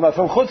Avelim are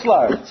from Chutz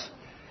La'aretz.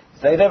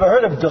 They never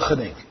heard of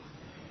duchening.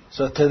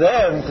 So to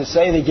them, to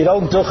say that you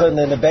don't duchen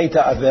in the Beit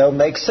HaAvel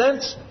makes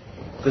sense,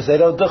 because they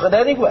don't duchen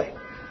anyway.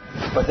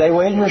 But they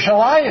were in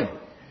Yerushalayim.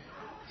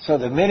 So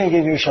the minig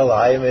in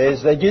Yerushalayim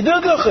is that you do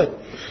duchen.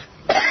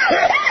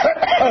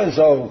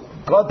 So,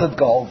 Gottlieb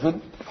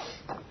Goldman,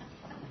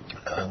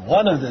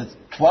 one of the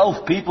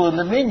 12 people in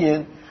the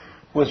minyan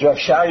was Rav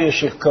Sharya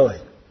Sheikh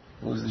Cohen,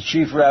 who was the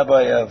chief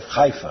rabbi of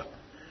Haifa.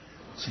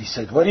 So he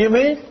said, what do you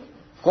mean?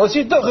 Of course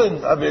you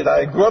duchen. I mean,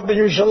 I grew up in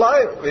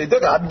Yerushalayim.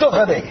 I'm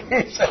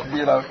duchening. He said,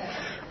 you know.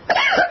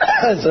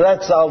 So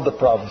that solved the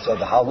problem. So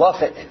the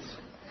halacha is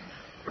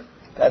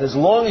that as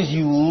long as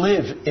you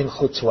live in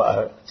Chutz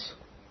La'aretz,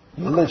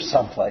 you live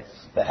someplace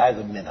that has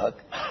a minhag,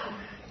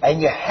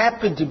 and you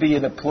happen to be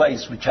in a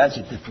place which has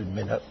a different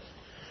minhag,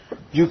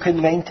 you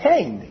can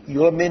maintain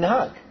your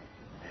minhag.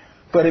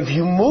 But if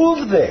you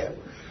move there,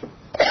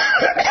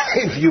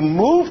 if you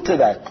move to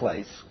that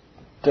place,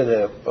 then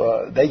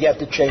you have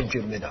to change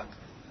your minhag.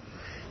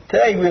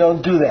 Today we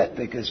don't do that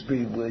because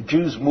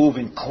Jews move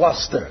in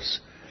clusters,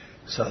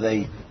 so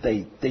they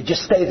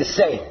just stay the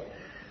same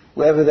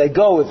wherever they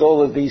go with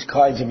all of these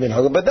kinds of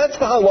minhag. But that's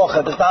the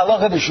halacha. That's the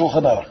halacha of the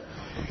Shulchan Aruch.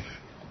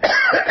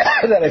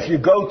 That if you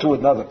go to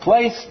another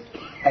place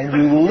and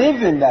you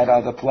live in that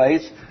other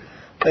place,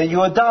 then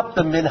you adopt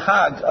the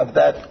minhag of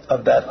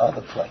that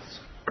other place.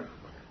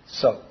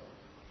 So,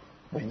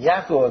 when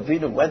Yaakov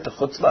Avinu went to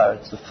Chutz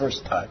La'aretz the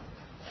first time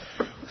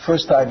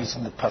he's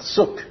in the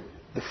pasuk,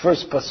 the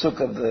first pasuk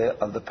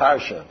of the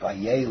parsha,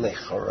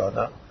 Vayelech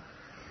Harana,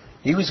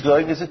 he was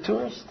going as a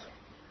tourist.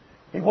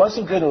 He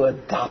wasn't going to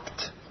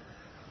adopt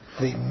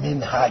the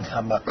minhag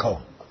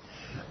hamakom.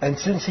 And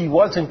since he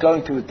wasn't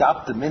going to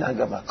adopt the minhag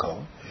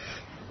hamakom,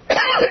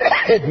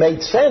 it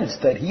made sense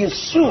that he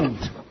assumed,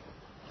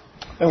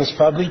 it was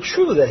probably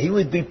true, that he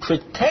would be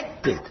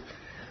protected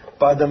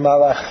by the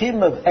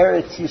malachim of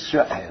Eretz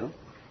Yisrael,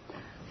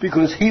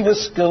 because he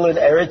was still in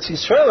Eretz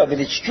Yisrael. I mean,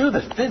 it's true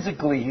that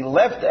physically he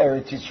left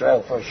Eretz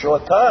Yisrael for a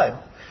short time,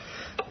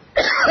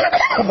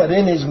 but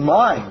in his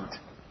mind,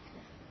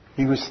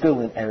 he was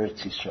still in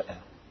Eretz Yisrael.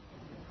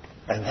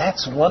 And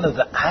that's one of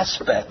the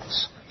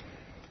aspects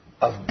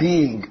of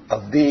being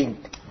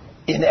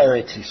in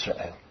Eretz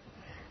Yisrael.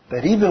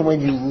 That even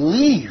when you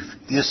leave,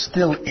 you're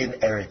still in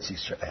Eretz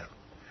Yisrael.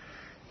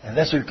 And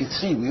that's what you can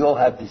see. We all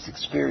have this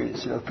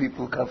experience. You know,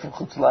 people who come from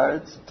Chutz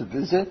La'aretz to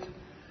visit,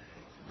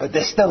 but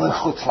they're still in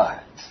Chutz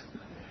La'aretz.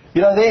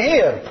 You know, they're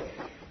here,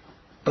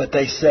 but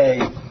they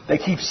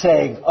keep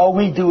saying, oh,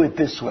 we do it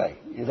this way.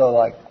 You know,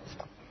 like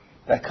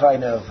that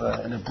kind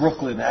of, in a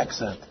Brooklyn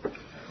accent.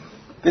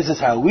 This is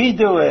how we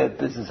do it.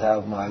 This is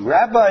how my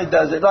rabbi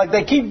does it. Like,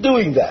 they keep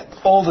doing that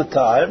all the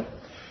time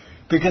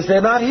because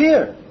they're not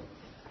here.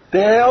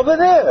 They're over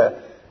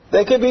there.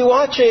 They could be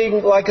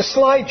watching like a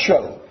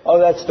slideshow. Oh,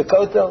 that's the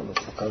Kotel.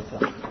 That's the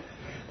Kotel.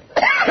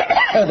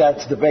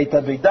 That's the Beit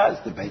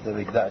HaMikdash. The Beit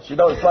HaMikdash. You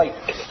know, it's like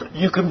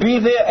you can be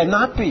there and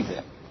not be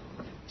there.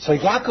 So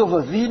Yaakov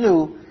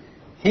Avinu,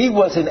 he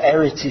was in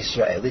Eretz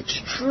Yisrael. It's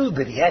true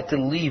that he had to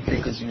leave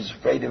because he was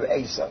afraid of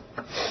Esau.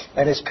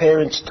 And his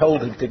parents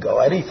told him to go.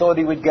 And he thought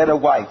he would get a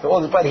wife.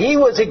 But he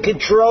was in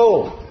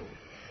control.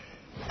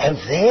 And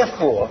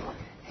therefore,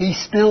 he's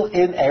still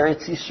in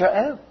Eretz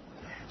Yisrael.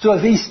 So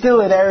if he's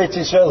still in Eretz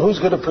Yisrael, who's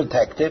going to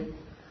protect him?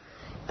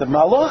 The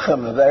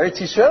Malachim of Eretz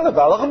Yisrael. The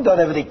Malachim don't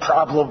have any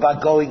problem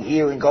about going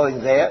here and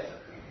going there.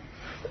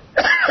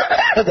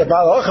 The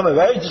Malachim of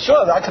Eretz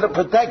Yisrael are not going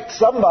to protect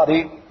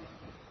somebody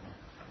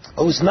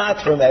who's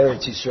not from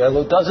Eretz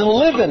Yisrael, who doesn't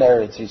live in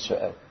Eretz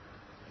Yisrael.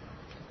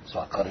 So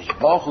HaKadosh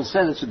Baruch Hu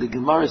said, that's what the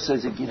Gemara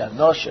says in Gid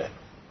HaNoshe,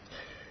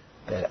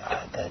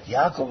 that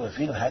Yaakov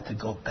Avinu had to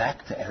go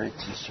back to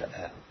Eretz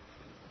Yisrael,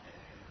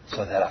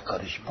 so that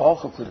HaKadosh Baruch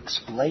Hu could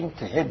explain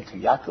to him, to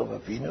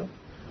Yaakov Avinu,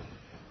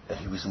 that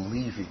he was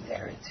leaving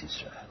Eretz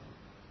Yisrael.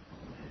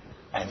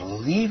 And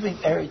leaving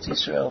Eretz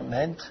Yisrael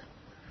meant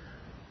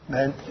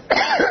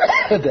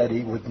that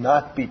he would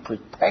not be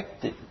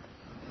protected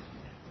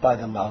by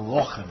the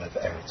Malachim of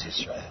Eretz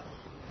Yisrael.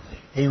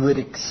 He would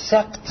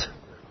accept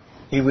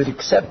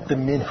the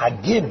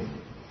minhagim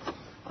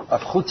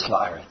of Chutz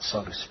La'aretz,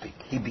 so to speak.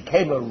 He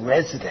became a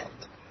resident.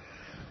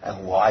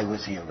 And why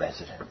was he a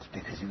resident?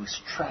 Because he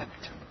was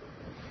trapped.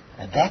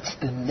 And that's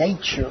the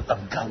nature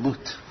of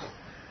Galut.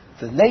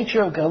 The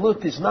nature of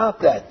Galut is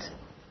not that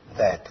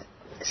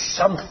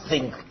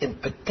something in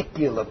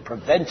particular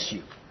prevents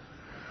you.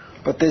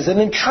 But there's an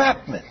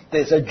entrapment.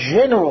 There's a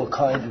general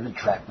kind of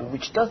entrapment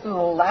which doesn't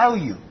allow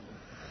you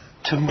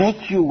to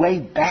make your way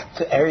back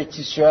to Eretz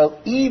Yisrael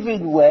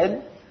even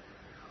when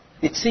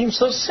it seems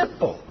so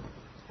simple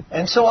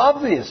and so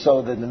obvious.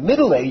 So that in the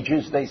Middle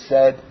Ages they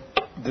said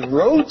the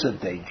roads are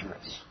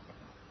dangerous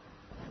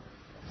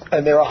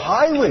and there are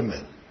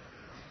highwaymen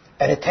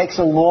and it takes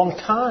a long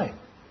time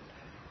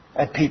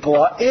and people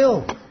are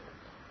ill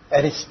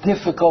and it's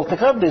difficult to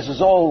come. This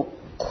is all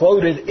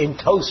quoted in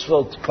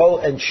Tosfot, Po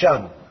and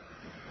Sham.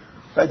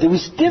 Right? It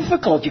was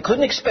difficult. You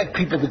couldn't expect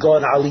people to go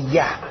on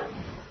Aliyah.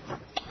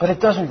 But it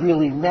doesn't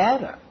really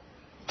matter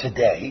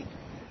today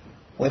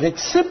when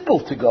it's simple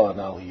to go on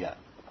Aliyah.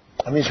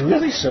 I mean, it's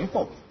really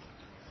simple.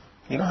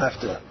 You don't have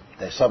to,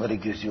 somebody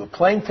gives you a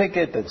plane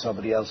ticket, then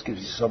somebody else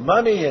gives you some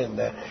money, and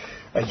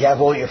you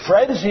have all your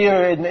friends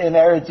here in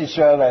Eretz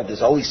Yisrael, and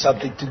there's always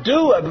something to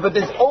do, but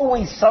there's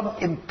always some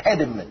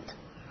impediment.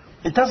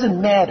 It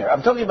doesn't matter.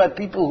 I'm talking about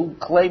people who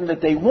claim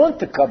that they want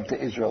to come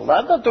to Israel.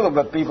 I'm not talking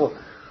about people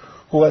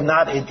who are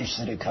not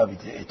interested in coming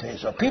to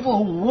Israel.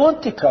 People who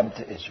want to come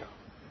to Israel,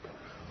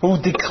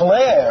 who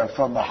declare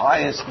from the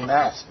highest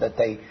mass that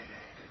they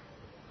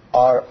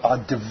are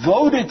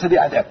devoted to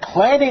they're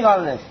planning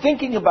on it, they're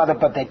thinking about it,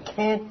 but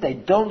they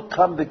don't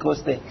come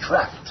because they're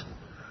trapped.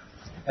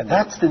 And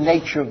that's the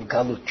nature of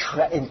Galut.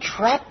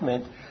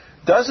 Entrapment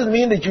doesn't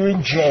mean that you're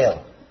in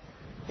jail.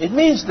 It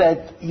means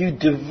that you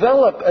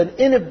develop an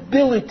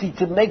inability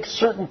to make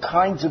certain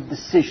kinds of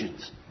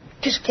decisions.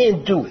 You just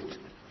can't do it.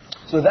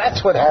 So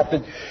that's what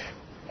happened.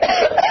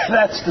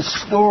 That's the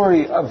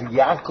story of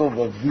Yaakov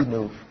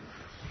Avinu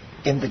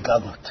in the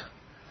Galut.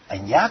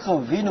 And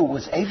Yaakov Avinu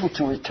was able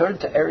to return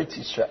to Eretz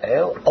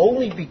Yisrael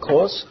only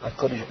because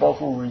HaKadosh Baruch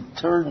Hu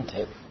returned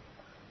him.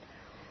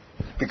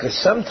 Because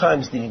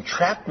sometimes the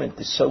entrapment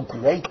is so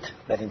great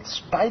that in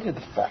spite of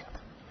the fact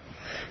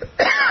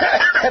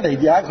that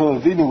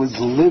Yaakov Avinu was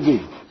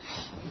living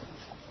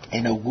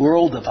in a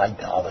world of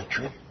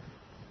idolatry,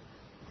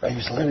 right? He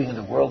was living in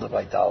a world of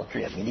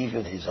idolatry. I mean,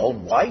 even his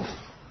own wife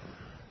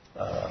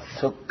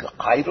took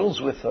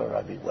idols with her.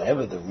 I mean,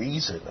 whatever the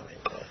reason. I mean,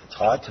 it's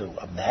hard to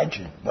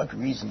imagine what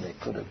reason there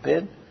could have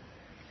been.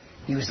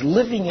 He was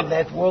living in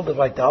that world of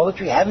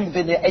idolatry, having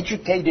been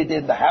educated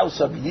in the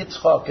house of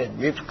Yitzchak and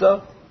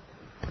Rivka,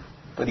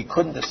 but he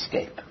couldn't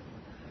escape.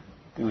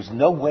 There was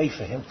no way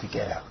for him to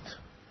get out.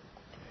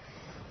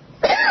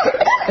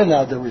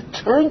 Now, the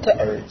return to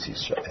Eretz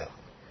Yisrael.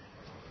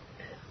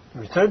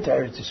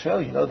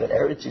 You know that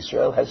Eretz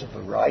Yisrael has a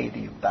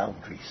variety of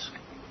boundaries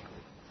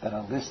that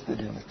are listed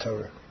in the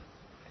Torah.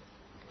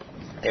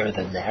 There are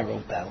the narrow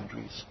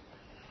boundaries.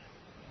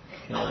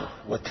 You know,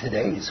 what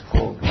today is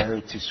called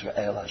Eretz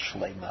Yisrael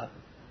HaShlema.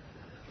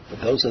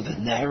 But those are the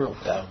narrow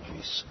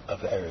boundaries of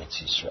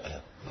Eretz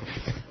Yisrael.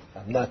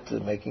 I'm not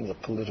making a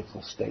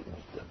political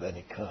statement of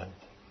any kind.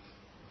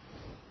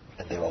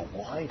 And there are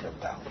wider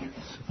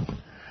boundaries.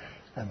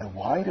 And the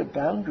wider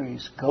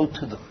boundaries go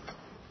to the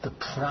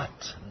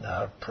Prat,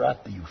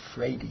 the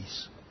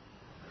Euphrates.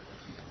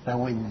 Now,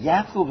 when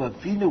Yaakov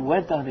Avinu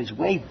went on his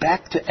way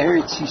back to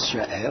Eretz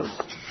Yisrael,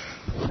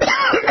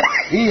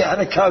 he had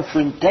a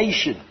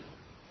confrontation.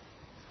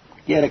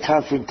 He had a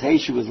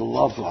confrontation with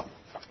Lavan.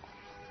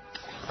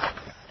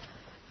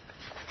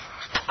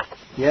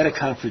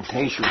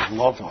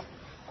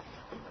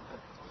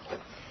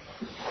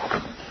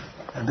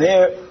 And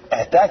there,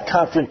 at that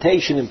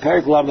confrontation in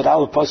Perek Lamed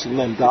Aleph Pasuk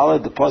Mem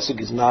Daled, the pasuk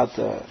is not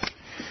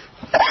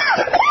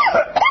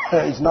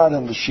is not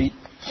on the sheet.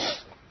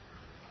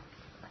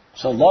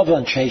 So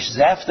Lavan chases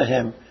after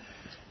him,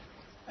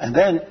 and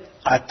then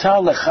Ata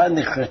lecha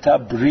nichreta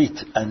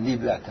brit ani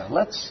v'ata.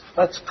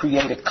 Let's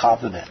create a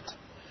covenant.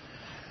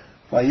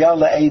 Vayal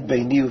la'ed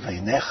beini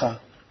u'veinecha,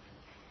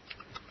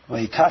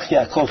 vayikach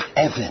Yaakov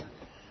even,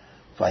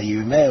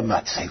 vayimer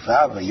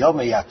matzeva,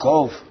 vayomer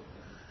Yaakov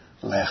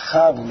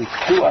lechav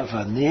liktu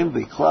avanim,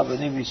 v'iklu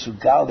avanim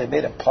yisugal. They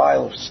made a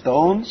pile of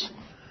stones.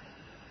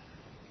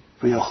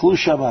 V'yochlu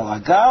sham al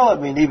hagal. I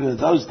mean, even in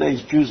those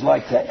days, Jews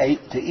liked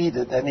to eat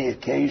at any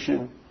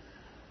occasion.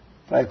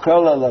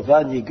 V'yikol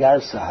Lavan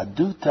yigar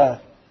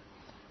sahaduta,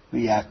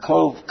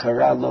 v'Yaakov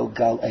karalo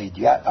gal eid.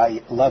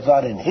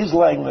 Lavan in his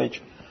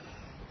language,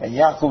 and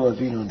Yaakov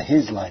Avinu in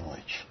his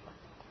language.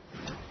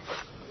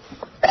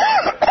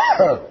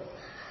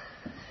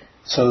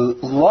 So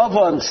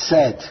Lavan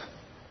said,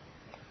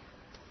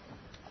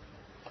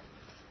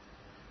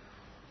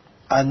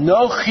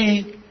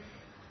 Anochi,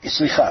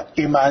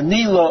 im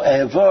ani lo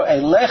e'avor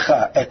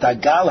elecha et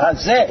hagal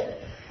hazeh,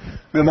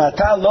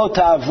 v'mata lo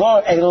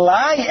ta'avor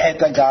elai et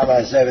hagal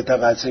hazeh v'et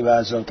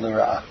hamatzeva hazot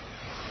l'ra'ah.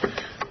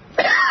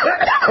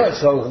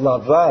 So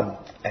Lavan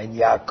and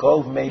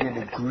Yaakov made an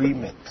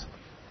agreement.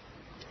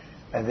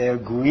 And their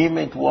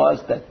agreement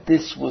was that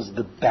this was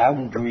the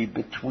boundary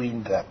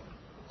between them.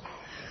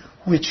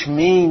 which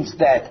means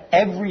that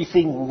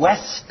everything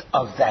west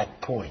of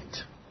that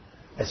point,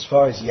 as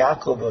far as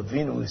Yaakov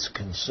Avinu is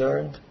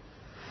concerned,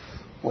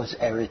 was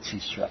Eretz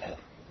Yisrael.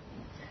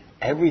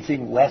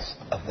 Everything west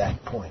of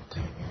that point.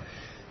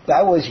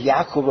 That was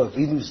Yaakov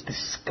Avinu's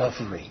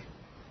discovery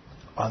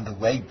on the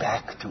way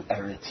back to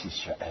Eretz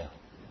Yisrael,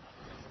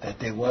 that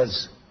there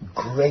was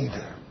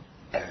greater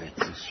Eretz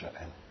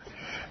Yisrael.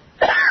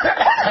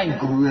 And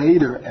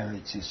greater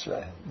Eretz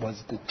Yisrael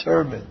was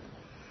determined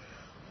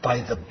by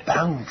the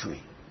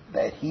boundary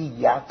that he,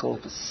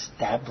 Yaakov,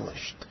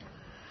 established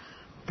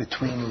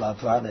between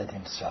Lavan and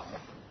himself.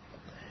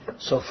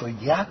 So for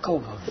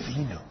Yaakov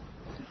Avinu,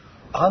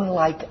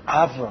 unlike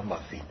Avram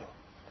Avinu,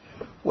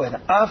 when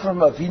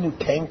Avram Avinu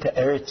came to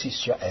Eretz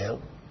Yisrael,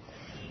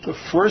 the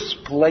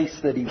first place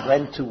that he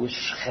went to was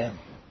Shechem.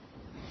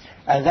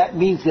 And that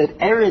means that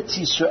Eretz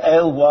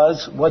Yisrael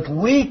was what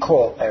we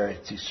call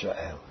Eretz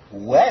Yisrael,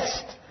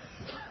 west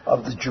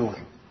of the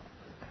Jordan.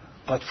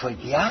 But for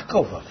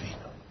Yaakov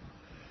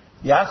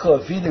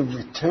Avinu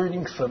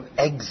returning from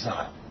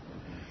exile,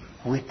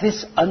 with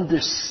this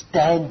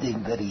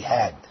understanding that he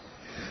had,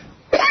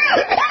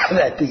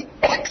 that the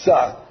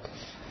exile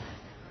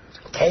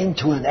came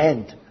to an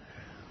end,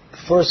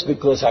 first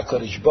because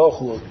HaKadosh Baruch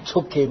Hu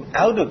took him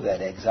out of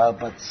that exile,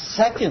 but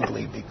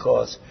secondly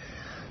because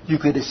you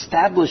could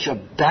establish a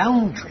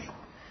boundary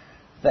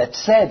that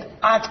said,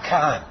 Ad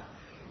Kan,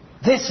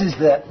 this is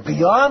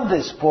beyond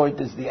this point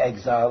is the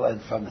exile,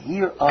 and from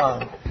here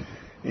on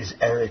is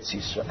Eretz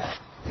Yisrael.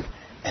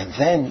 And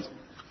then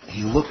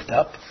he looked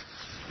up,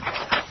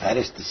 that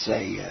is to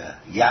say,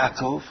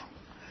 Yaakov,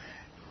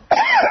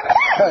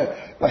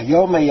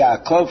 Vayome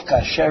Yaakov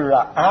kasher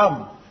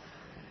ra'am.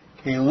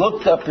 He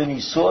looked up and he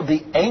saw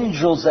the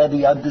angels, and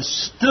he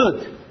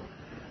understood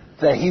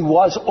that he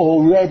was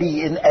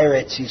already in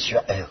Eretz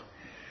Yisrael.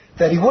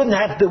 That he wouldn't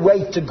have to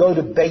wait to go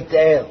to Beit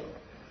El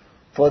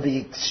for the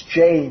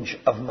exchange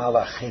of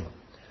Malachim.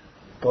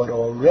 But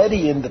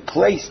already in the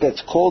place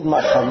that's called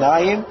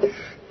Machanayim,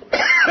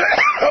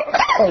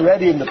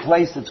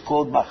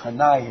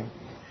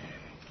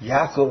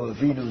 Yaakov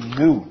Avinu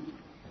knew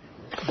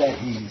that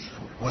he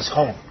was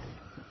home,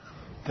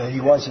 that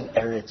he was in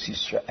Eretz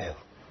Yisrael,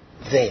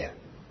 there,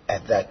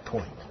 at that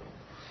point.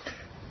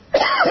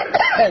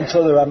 And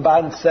so the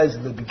Ramban says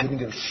in the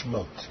beginning of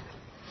Shemot,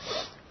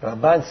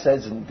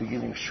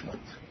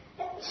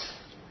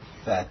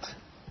 that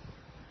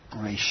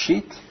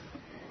Reshit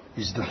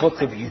is the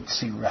book of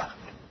Yetzirah,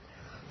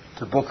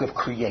 the book of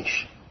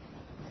creation,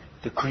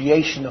 the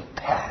creation of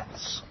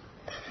paths.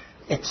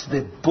 It's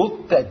the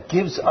book that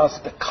gives us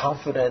the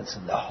confidence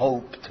and the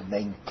hope to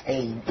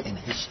maintain in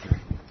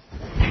history.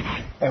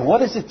 And what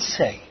does it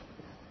say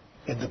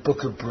in the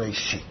book of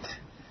Bereshit,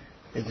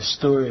 in the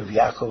story of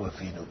Yaakov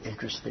Avinu,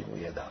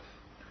 interestingly enough?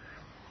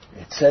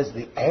 It says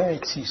the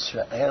Eretz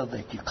Yisrael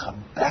that you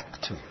come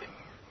back to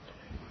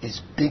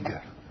is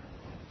bigger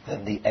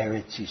than the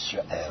Eretz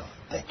Yisrael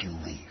that you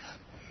leave.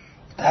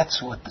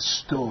 That's what the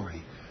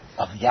story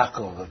of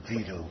Yaakov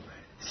Avinu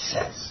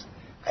says.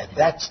 And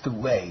that's the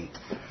way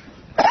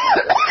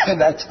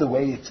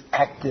it's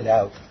acted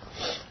out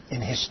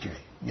in history.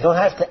 You don't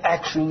have to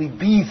actually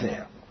be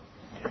there.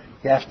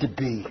 You have to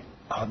be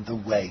on the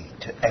way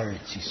to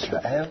Eretz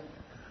Yisrael,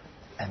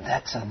 and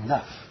that's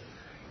enough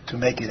to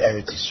make it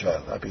Eretz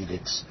Yisrael. I mean,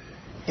 it's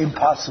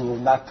impossible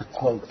not to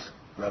quote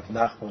Rav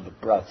Nachman of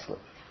Bratslav.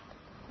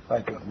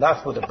 Like Rav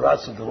Nachman of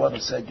Bratslav, the one who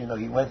said, he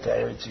went to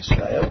Eretz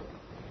Yisrael.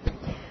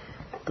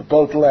 The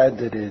boat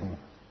landed in,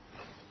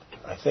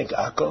 I think,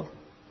 Akko.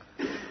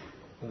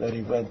 And then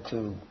he went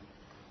to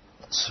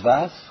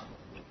Tzfat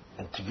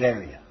and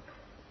Tveria.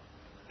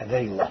 And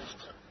then he left.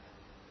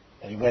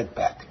 And he went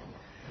back.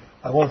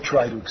 I won't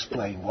try to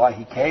explain why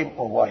he came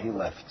or why he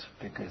left,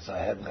 because I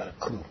haven't got a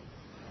clue.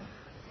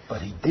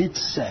 But he did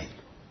say,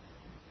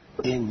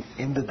 in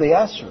the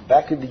diaspora,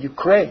 back in the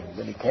Ukraine,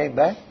 when he came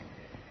back,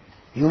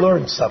 he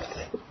learned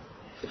something.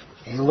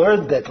 He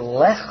learned that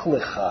Lech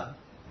Lecha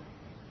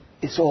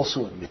is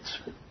also a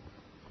mitzvah.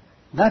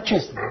 Not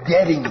just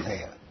getting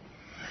there,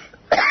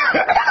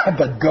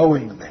 but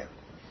going there.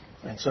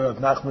 And so Rav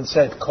Nachman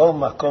said, Kol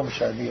makom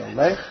shani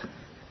olech,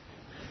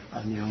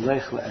 ani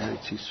olech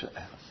le'eretz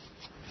Yisrael.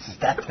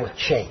 That's what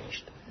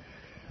changed.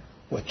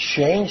 What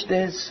changed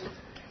is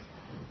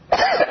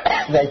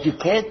that you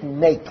can't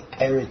make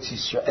Eretz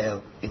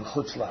Yisrael in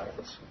Chutz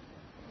La'aretz,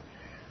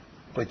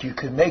 but you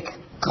can make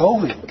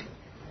going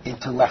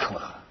into Lech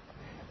Lecha.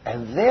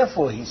 And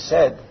therefore, he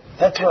said,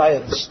 that's what I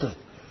understood.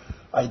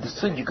 I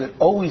understood you could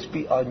always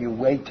be on your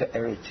way to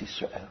Eretz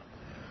Yisrael.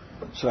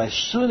 So as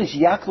soon as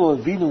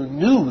Yaakov Avinu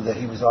knew that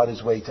he was on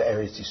his way to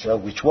Eretz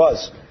Yisrael, which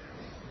was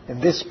in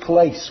this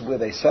place where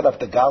they set up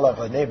the Gala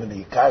Vanim and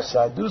the Yikar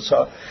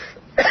Sa'adusa,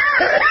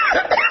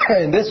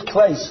 in this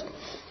place,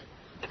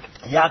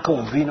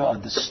 Yaakov Avinu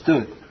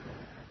understood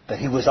that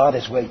he was on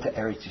his way to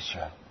Eretz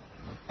Yisrael.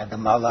 And the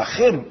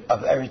Malachim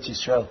of Eretz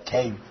Yisrael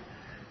came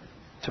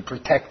to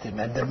protect him.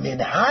 And the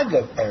Minhag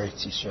of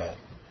Eretz Yisrael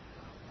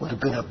would have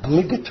been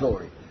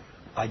obligatory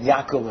on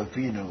Yaakov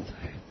Avinu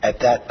at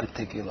that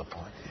particular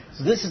point.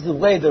 So this is the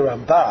way the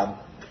Ramban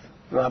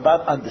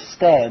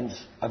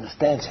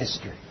understands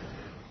history.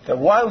 That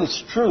while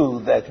it's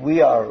true that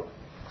we are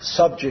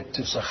subject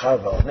to Sachar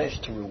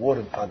v'Onesh, to reward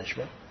and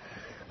punishment,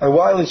 and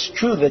while it's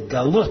true that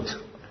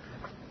Galut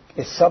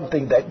is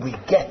something that we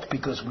get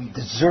because we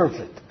deserve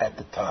it at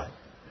the time,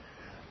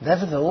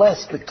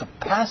 nevertheless, the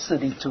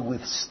capacity to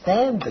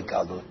withstand the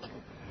Galut,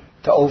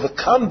 to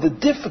overcome the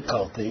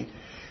difficulty,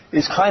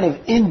 is kind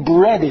of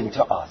inbred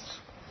into us.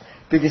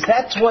 Because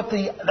that's what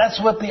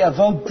the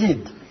Avot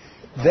did.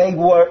 They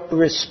were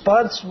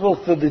responsible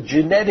for the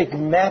genetic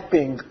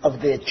mapping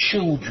of their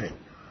children.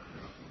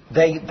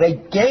 They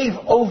gave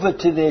over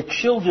to their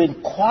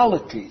children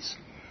qualities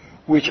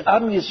which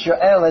Am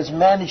Yisrael has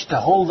managed to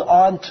hold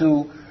on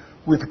to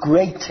with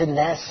great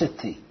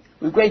tenacity.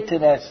 With great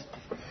tenacity.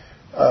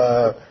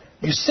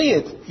 You see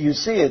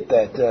it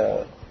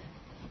that,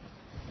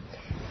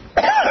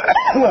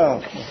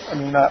 well, I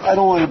mean, I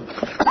don't want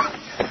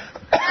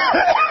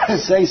to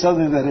say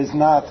something that is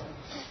not,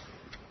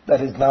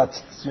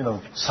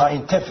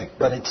 scientific,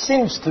 but it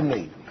seems to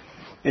me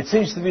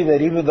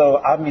that even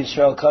though Am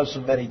Yisrael comes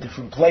from many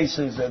different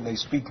places and they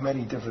speak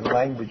many different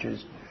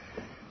languages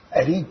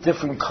and eat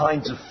different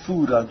kinds of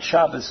food on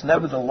Shabbos,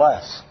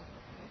 nevertheless,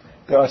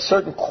 there are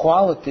certain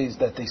qualities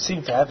that they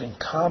seem to have in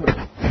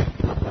common,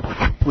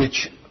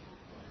 which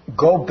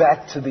go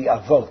back to the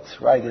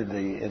Avot, right?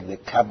 In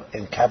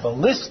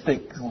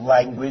Kabbalistic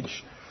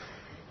language,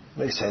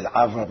 they said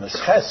Avram is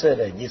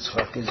Chesed and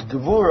Yitzchak is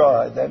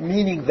Gevurah, that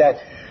meaning that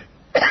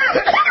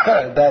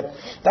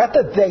not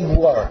that they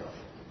were,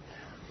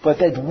 but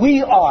that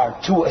we are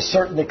to a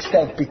certain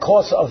extent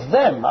because of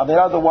them. I mean,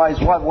 otherwise,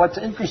 what's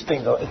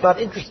interesting though? It's not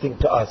interesting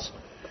to us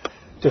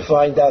to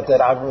find out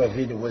that Avraham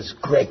Avinu was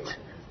great.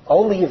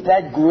 Only if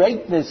that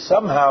greatness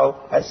somehow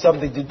has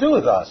something to do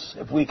with us,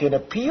 if we can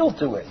appeal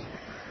to it.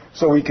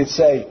 So we could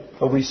say,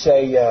 when we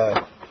say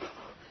Elokei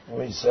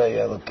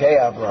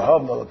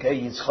Avraham,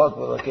 Elokei Yitzchak,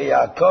 Elokei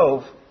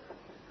Yaakov,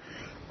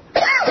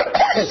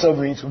 so it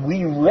means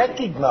we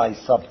recognize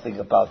something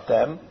about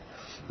them,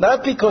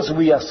 not because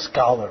we are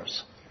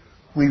scholars.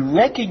 We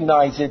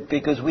recognize it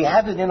because we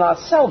have it in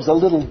ourselves a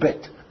little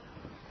bit.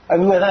 I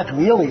mean, we're not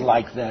really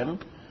like them,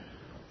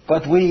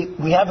 but we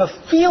have a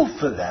feel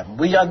for them.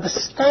 We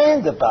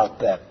understand about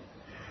them.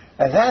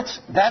 And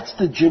that's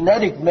the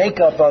genetic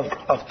makeup of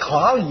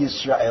Klal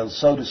Yisrael,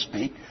 so to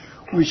speak,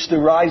 which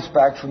derives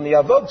back from the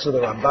Avot. So the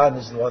Ramban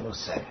is the one who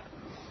said,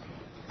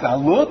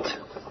 Galut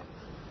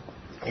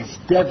is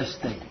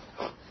devastating.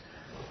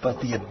 But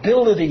the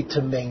ability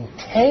to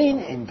maintain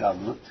in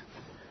Galut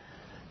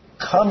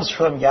comes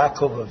from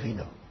Yaakov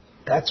Avinu.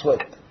 That's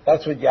what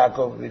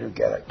Yaakov Avinu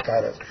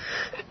got us.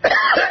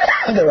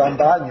 The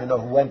Ramban,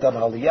 who went on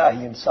Aliyah,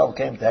 he himself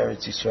came to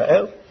Eretz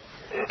Yisrael.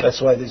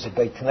 That's why there's a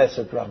Beit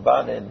Knesset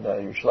Ramban in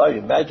Yerushalayim.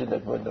 Imagine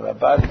that when the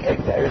Ramban came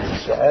to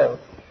Eretz Yisrael,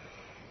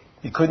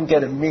 he couldn't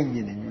get a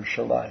minyan in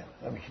Yerushalayim.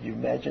 I mean, can you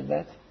imagine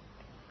that?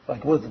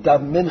 Like with the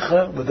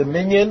Mincha, with a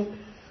minyan,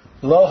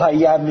 lo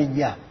haya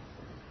minyan.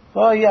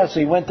 Oh yeah, so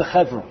he went to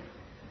Hebron,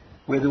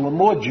 where there were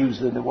more Jews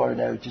than there were in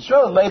Eretz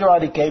Yisrael. And later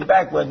on he came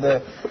back when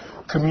the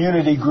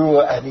community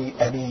grew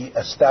and he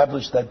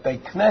established that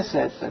Beit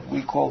Knesset that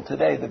we call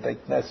today the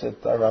Beit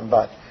Knesset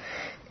Ramban.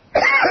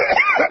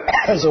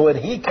 So when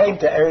he came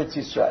to Eretz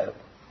Yisrael,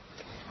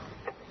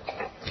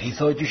 he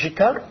thought you should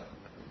come.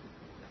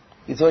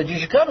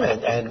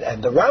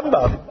 And the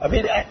Rambam, I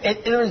mean,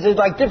 it was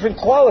like different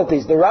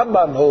qualities. The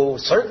Rambam, who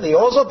certainly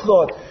also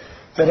thought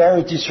that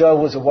Eretz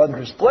Yisrael was a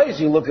wondrous place.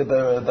 You look at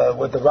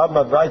what the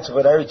Rambam writes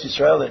about Eretz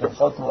Yisrael in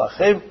Hilchot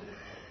Melachim,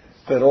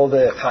 that all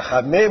the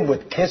Chachamim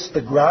would kiss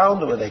the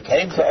ground when they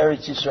came to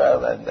Eretz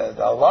Yisrael, and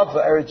the love for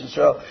Eretz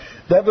Yisrael.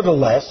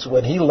 Nevertheless,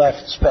 when he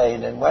left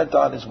Spain and went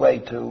on his way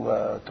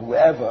to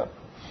wherever,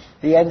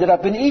 he ended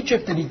up in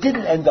Egypt, and he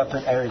didn't end up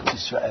in Eretz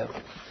Yisrael.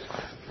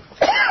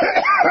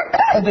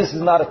 And this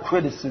is not a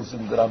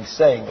criticism that I'm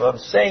saying. What I'm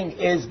saying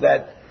is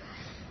that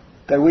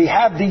we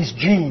have these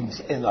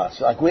genes in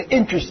us. Like we're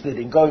interested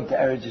in going to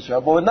Eretz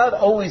Yisrael, but we're not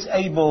always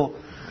able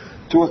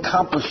to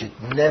accomplish it.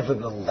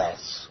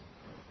 Nevertheless,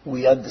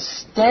 we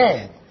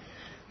understand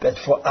that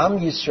for Am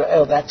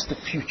Yisrael, that's the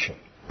future.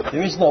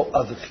 There is no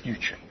other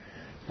future.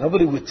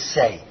 Nobody would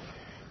say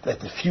that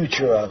the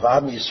future of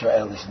Am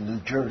Yisrael is New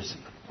Jersey,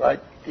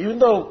 right? Even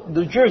though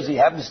New Jersey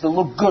happens to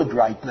look good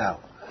right now.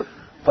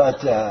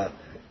 But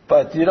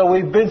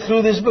we've been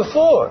through this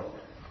before.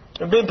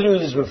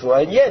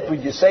 And yet,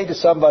 when you say to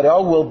somebody,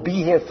 oh, we'll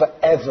be here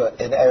forever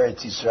in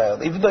Eretz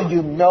Yisrael, even though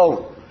you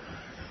know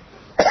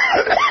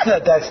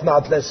that that's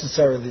not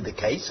necessarily the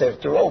case.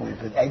 After all, we've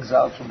been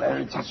exiled from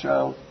Eretz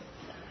Yisrael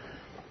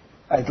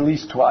at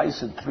least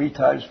twice and 3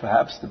 times,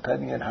 perhaps,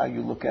 depending on how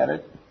you look at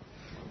it.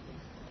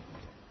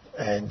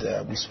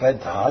 And we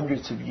spent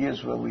hundreds of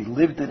years where we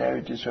lived in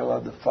Eretz Yisrael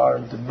under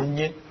foreign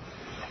dominion.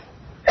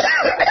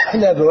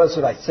 Nevertheless,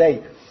 what I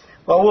say,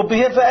 well, we'll be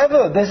here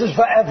forever. This is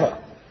forever.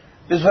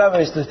 I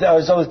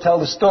always tell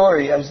the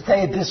story. I was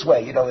saying it this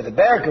way. In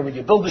America, when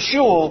you build a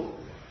shul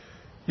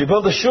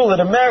in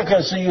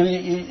America, so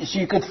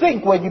you could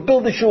think when you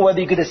build a shul whether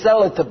you're going to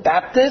sell it to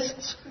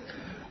Baptists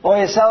or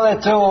you sell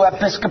it to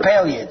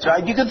Episcopalians,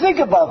 right? You can think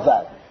about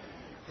that.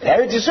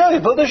 Eretz Yisrael,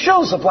 you build a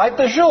shul, supply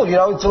the shul.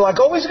 It's like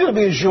always going to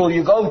be a shul.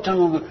 You go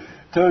to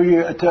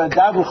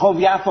Dav Rehov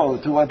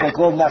Yafo, to what they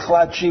call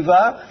Nachlat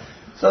Shiva.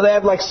 So they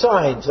have like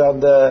signs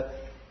on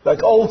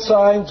like old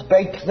signs,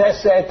 Beit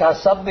Knesset,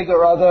 has something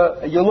or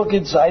other. You look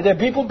inside, there are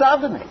people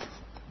davening.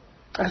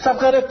 And some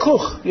kind of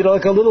kuch,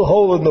 like a little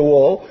hole in the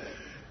wall.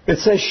 It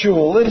says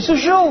shul, and it's a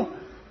shul.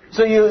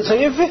 So you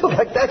feel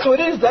like that's what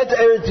it is. That's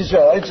Eretz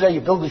Yisrael. Eretz Yisrael,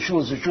 you build a shul,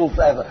 it's a shul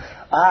forever.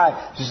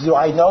 Do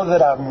I know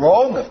that I'm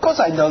wrong? Of course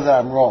I know that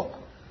I'm wrong.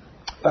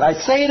 But I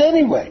say it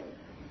anyway.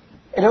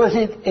 In other words,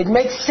 it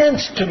makes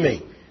sense to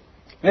me.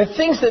 There are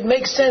things that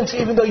make sense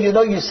even though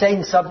you're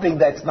saying something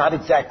that's not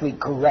exactly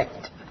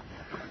correct.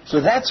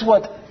 So that's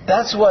what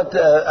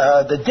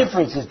the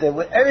difference is. That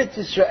with Eretz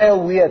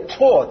Yisrael we are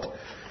taught,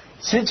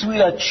 since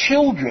we are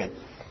children,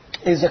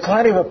 is a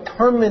kind of a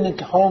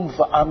permanent home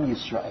for Am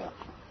Yisrael.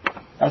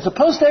 As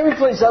opposed to every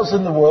place else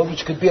in the world,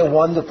 which could be a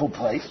wonderful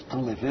place to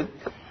live in,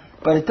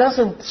 but it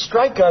doesn't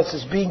strike us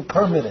as being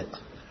permanent.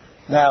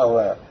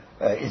 Now,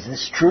 is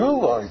this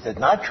true or is it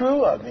not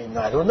true? I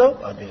don't know.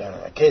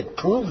 I can't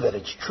prove that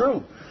it's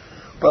true.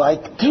 But I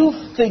do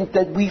think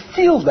that we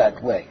feel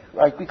that way.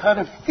 Right? We kind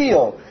of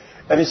feel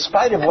that in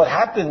spite of what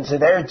happens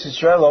in Eretz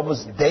Yisrael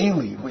almost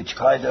daily, which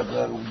kind of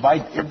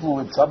might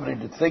influence somebody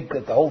to think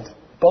that the whole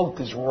boat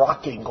is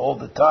rocking all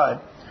the time,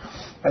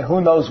 and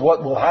who knows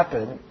what will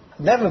happen,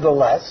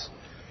 nevertheless,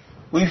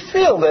 we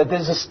feel that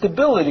there's a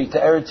stability to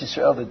Eretz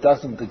Yisrael that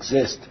doesn't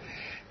exist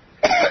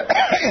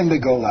in the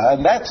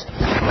Golan. And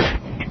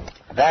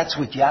that's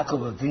what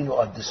Yaakov Avinu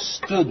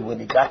understood when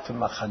he got to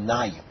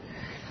Machanayim,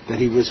 that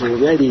he was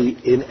already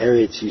in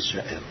Eretz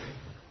Yisrael.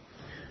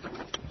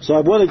 So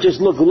I want to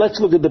just let's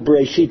look at the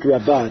Bereshit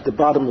Rabbah at the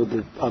bottom of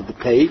the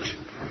page.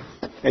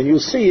 And you'll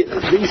see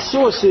these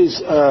sources,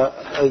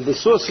 the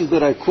sources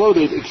that I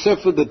quoted,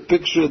 except for the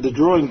picture, the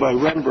drawing by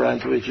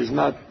Rembrandt, which is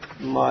not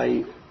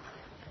my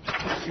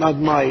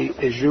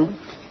issue,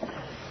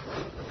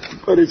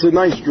 but it's a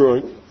nice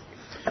drawing.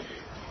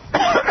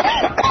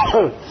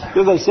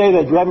 They say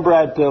that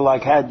Rembrandt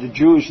had the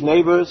Jewish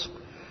neighbors,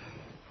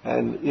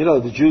 and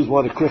the Jews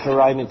want to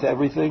kricharein into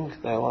everything.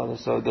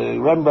 So the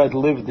Rembrandt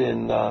lived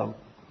in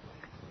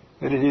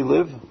where did he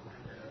live?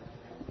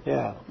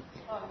 Yeah.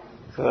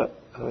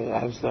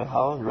 Amsterdam,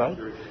 Holland, right?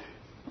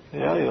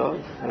 Yeah,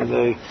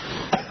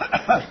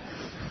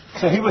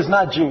 so he was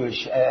not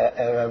Jewish.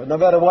 No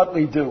matter what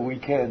we do, we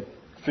can't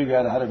figure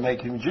out how to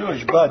make him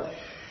Jewish.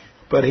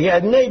 But he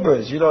had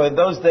neighbors. In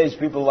those days,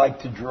 people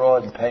liked to draw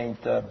and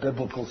paint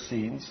biblical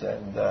scenes,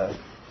 and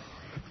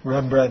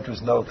Rembrandt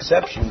was no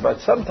exception.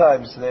 But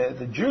sometimes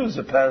the Jews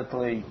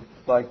apparently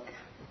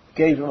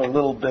gave him a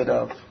little bit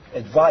of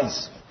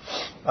advice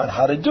on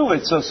how to do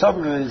it. So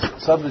some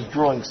of his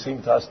drawings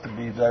seem to us to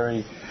be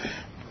very,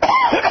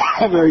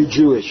 very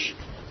Jewish.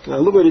 Now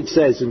look what it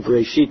says in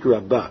Bereshit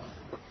Rabbah.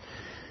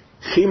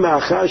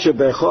 Akasha, at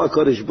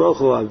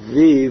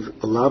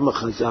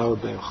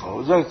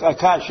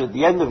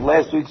the end of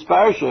last week's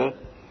parasha,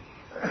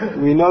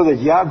 we know that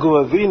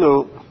Yaakov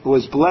Avinu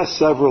was blessed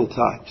several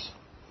times.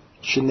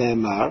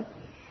 Shneimar,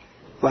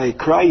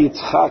 Vayikra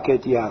Yitzchak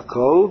et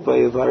Yaakov,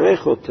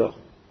 Vayevarech oto.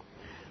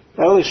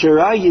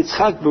 Ra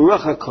Yitzchak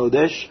Baruch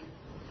HaKodesh.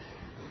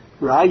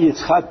 Ra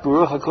Yitzchak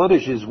Baruch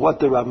HaKodesh is what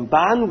the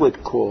Ramban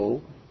would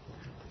call.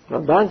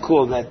 Ramban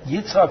called that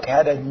Yitzchak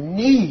had a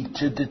need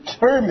to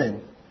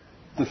determine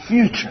the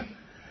future.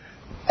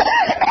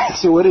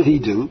 So what did he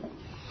do?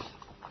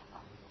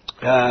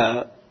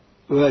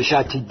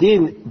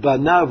 Shatidin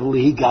banav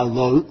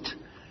lihigalot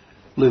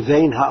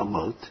levein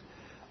ha'alot.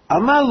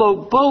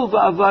 Amalo bo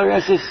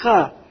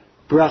va'avarechecha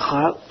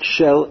bracha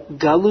shel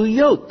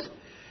galuyot.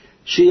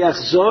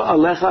 Shiachzor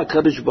alecha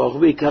HaKadosh Baruch Hu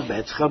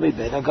v'yikabetzcha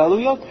miben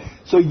hagaluyot.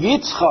 So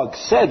Yitzchak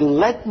said,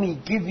 let me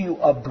give you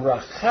a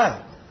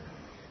bracha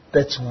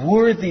that's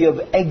worthy of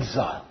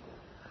exile,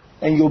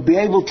 and you'll be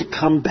able to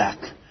come back.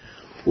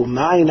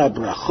 U'mayin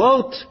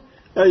habrachot,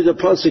 there's a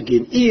pasuk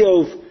in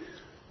Eov,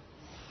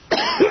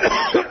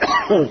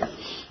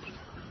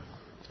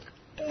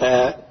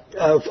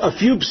 a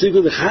few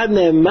psukim, Chad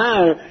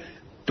ne'emar,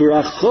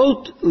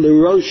 brachot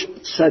l'rosh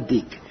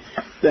tzadik,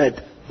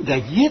 that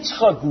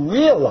Yitzchak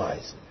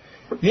realized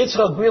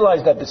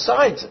that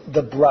besides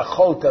the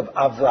brachot of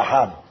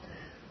Avraham,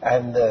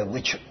 and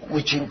which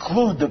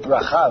include the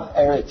bracha of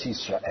Eretz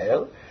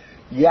Yisrael,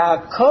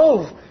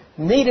 Yaakov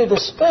needed a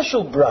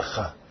special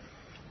bracha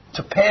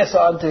to pass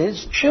on to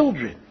his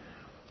children,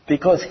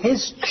 because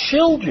his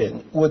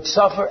children would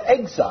suffer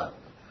exile.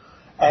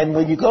 And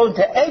when you go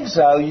into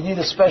exile, you need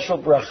a special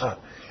bracha.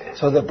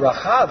 So the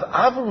bracha of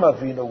Avram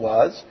Avinu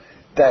was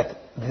that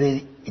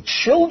the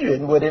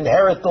children would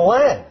inherit the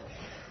land.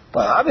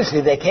 But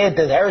obviously they can't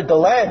inherit the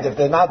land if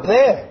they're not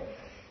there.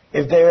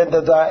 If they're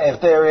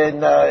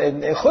in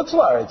Chutz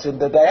La'aretz, in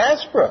the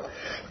diaspora.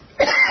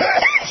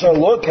 So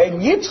Lord came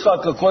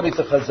Yitzchak according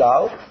to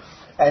Chazal,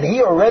 and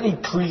he already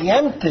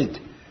preempted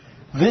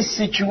this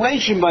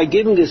situation by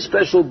giving a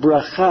special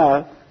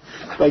bracha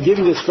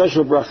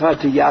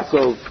to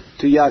Yaakov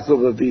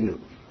Avinu.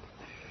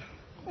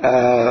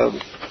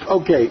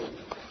 Okay.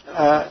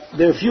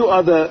 There are a few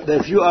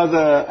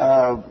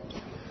other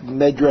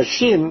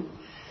medrashim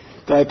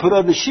that I put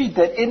on the sheet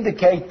that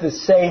indicate the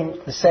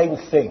same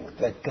thing.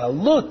 That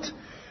Galut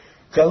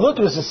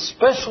was a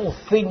special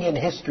thing in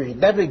history. It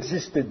never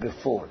existed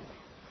before.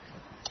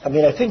 I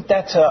mean, I think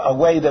that's a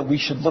way that we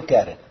should look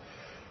at it.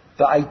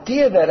 The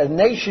idea that a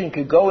nation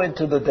could go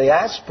into the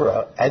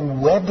diaspora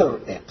and weather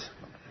it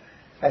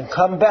and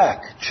come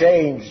back,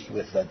 changed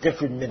with a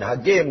different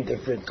minhagim,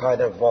 different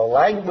kind of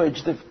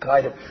language, different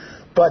kind of,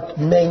 but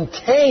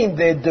maintain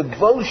their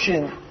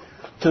devotion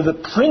to the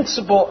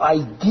principal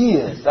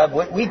ideas. That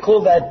what we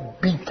call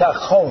that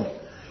bitachon.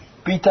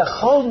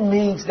 Bitachon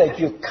means that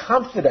you're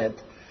confident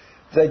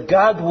that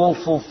God will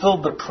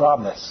fulfill the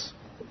promise,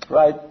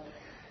 right?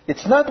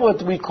 It's not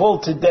what we call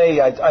today,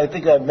 I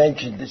think I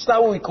mentioned, it's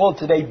not what we call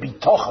today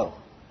bitochon.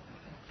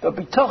 But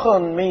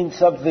bitochon means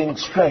something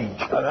strange.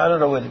 I don't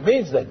know what it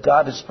means, that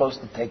God is supposed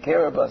to take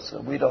care of us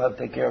and we don't have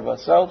to take care of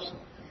ourselves.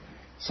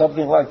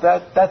 Something like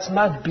that. That's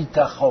not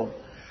bitachon.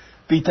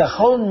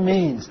 Bitachon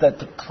means that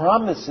the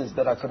promises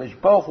that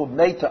HaKadosh Baruch Hu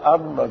made to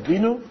Avraham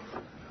Avinu,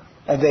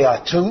 and they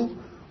are two,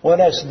 one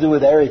has to do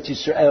with Eretz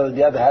Yisrael and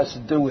the other has to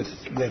do with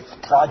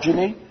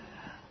progeny,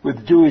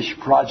 with Jewish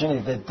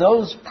progeny, that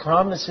those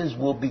promises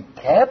will be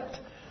kept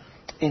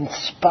in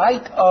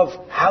spite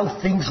of how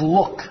things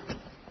look.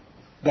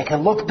 They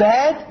can look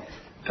bad,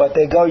 but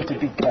they're going to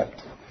be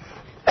kept.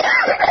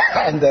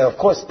 And of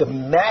course, the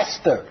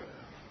master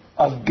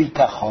of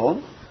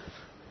bitachon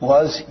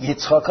was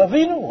Yitzchak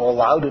Avinu, who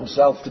allowed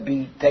himself to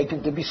be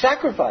taken to be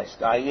sacrificed.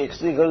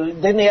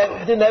 Didn't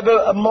have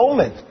a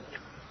moment.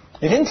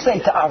 He didn't say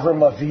to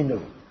Avram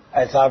Avinu,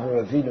 as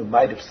Avram Avinu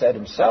might have said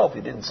himself,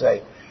 he didn't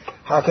say,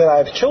 how can I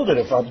have children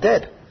if I'm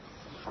dead?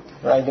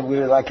 Right? And we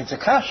were like, it's a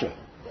kasha.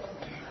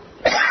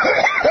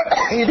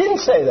 He didn't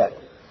say that.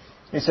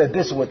 He said,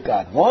 this is what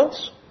God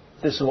wants,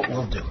 this is what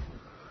we'll do.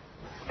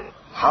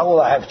 How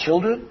will I have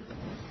children?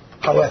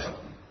 However,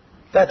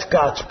 that's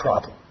God's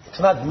problem. It's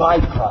not my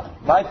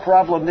problem. My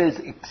problem is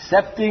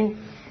accepting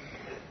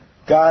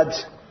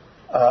God's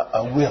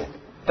will.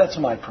 That's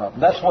my problem.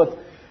 That's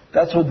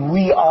what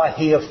we are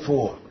here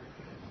for.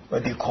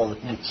 Whether you call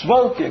it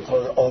mitzvot, you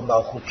call it Ol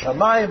Malchut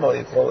Shamayim, or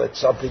you call it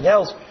something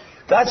else.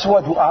 That's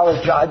what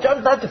our job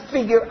is, not to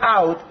figure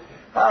out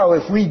how,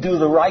 if we do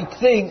the right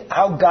thing,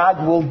 how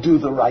God will do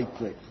the right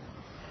thing.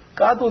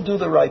 God will do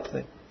the right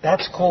thing.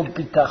 That's called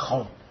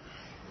bitachon.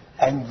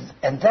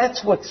 And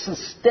that's what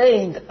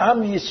sustained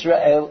Am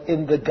Yisrael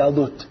in the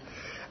Galut.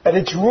 And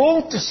it's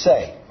wrong to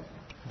say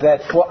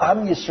that for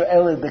Am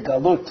Yisrael in the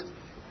Galut,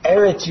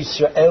 Eretz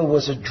Yisrael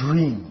was a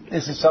dream.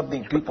 This is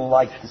something people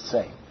like to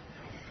say.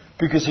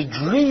 Because a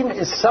dream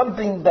is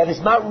something that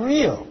is not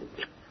real.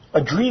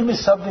 A dream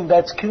is something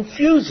that's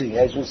confusing,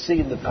 as we'll see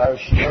in the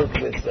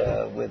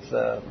parashiyot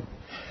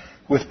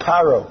with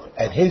Paro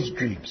and his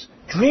dreams.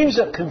 Dreams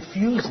are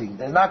confusing.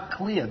 They're not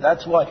clear.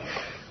 That's why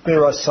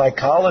there are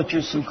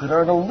psychologists who can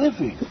earn a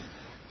living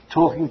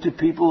talking to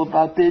people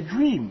about their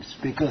dreams,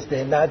 because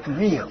they're not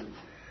real.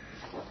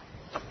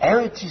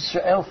 Eretz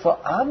Yisrael for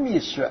Am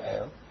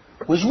Yisrael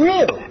was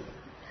real.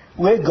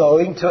 We're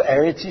going to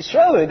Eretz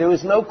Yisrael. There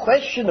was no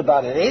question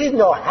about it. They didn't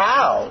know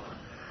how,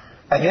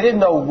 and they didn't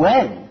know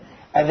when,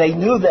 and they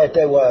knew that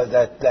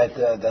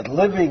that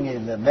living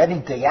in the many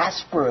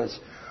diasporas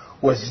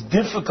was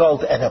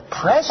difficult and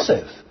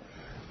oppressive.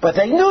 But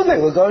they knew they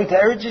were going to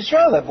Eretz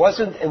Yisrael. It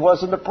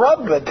wasn't a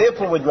problem. And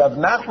therefore, when Rav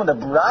Nachman of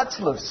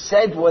Bratslav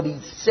said what he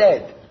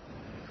said,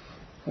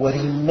 what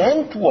he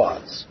meant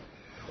was,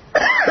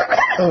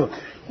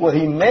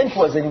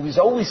 and he was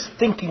always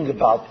thinking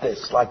about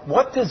this, like,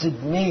 what does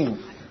it mean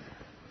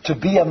to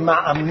be a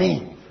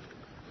ma'amin?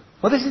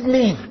 What does it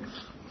mean?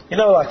 You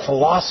know, like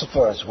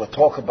philosophers will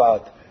talk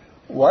about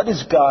what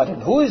is God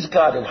and who is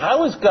God and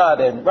how is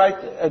God and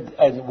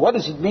and what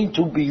does it mean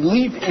to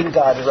believe in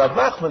God? And Rav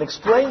Nachman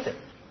explained it.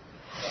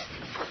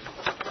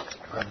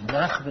 Rav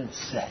Nachman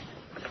said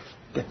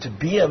that to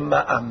be a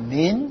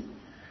ma'amin,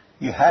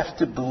 you have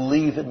to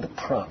believe in the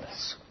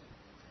promise.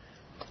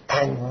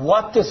 And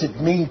what does it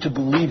mean to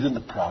believe in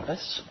the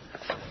promise?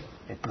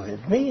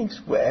 It means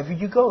wherever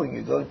you go to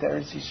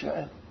Eretz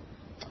Yisrael.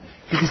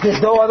 Because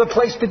there's no other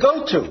place to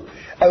go to.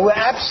 And we're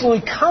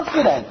absolutely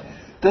confident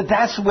that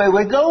that's where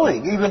we're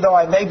going. Even though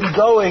I may be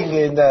going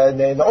in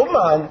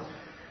Oman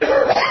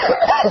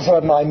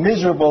from my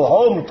miserable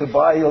home to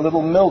buy a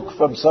little milk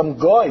from some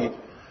goy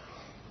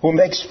who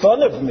makes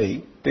fun of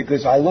me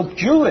because I look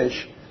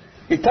Jewish,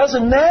 it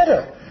doesn't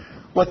matter.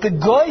 What the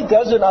goy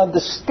doesn't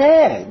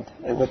understand,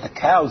 and what the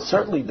cow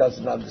certainly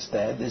doesn't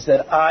understand, is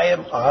that I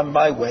am on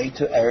my way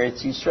to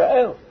Eretz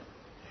Yisrael.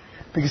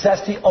 Because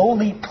that's the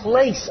only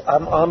place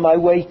I'm on my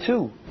way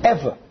to,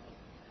 ever.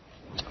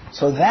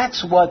 So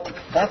that's what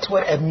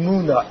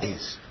Emunah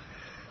is.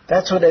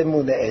 That's what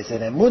Emunah is.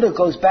 And Emunah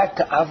goes back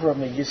to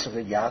Avram and Yitzchak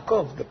and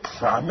Yaakov, the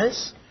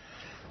promise.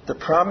 The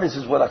promise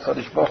is what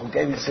HaKadosh Baruch Hu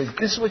gave. He says,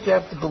 this is what you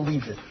have to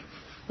believe in.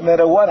 No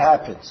matter what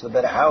happens, no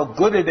matter how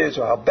good it is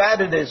or how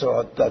bad it is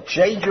or how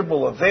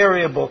changeable or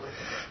variable,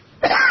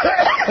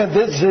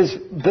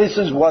 this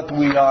is what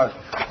we are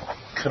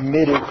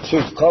committed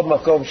to. Kol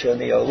makom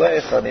shani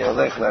olech, ani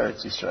olech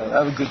l'Eretz Yisrael.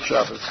 Have a good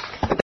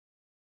Shabbos.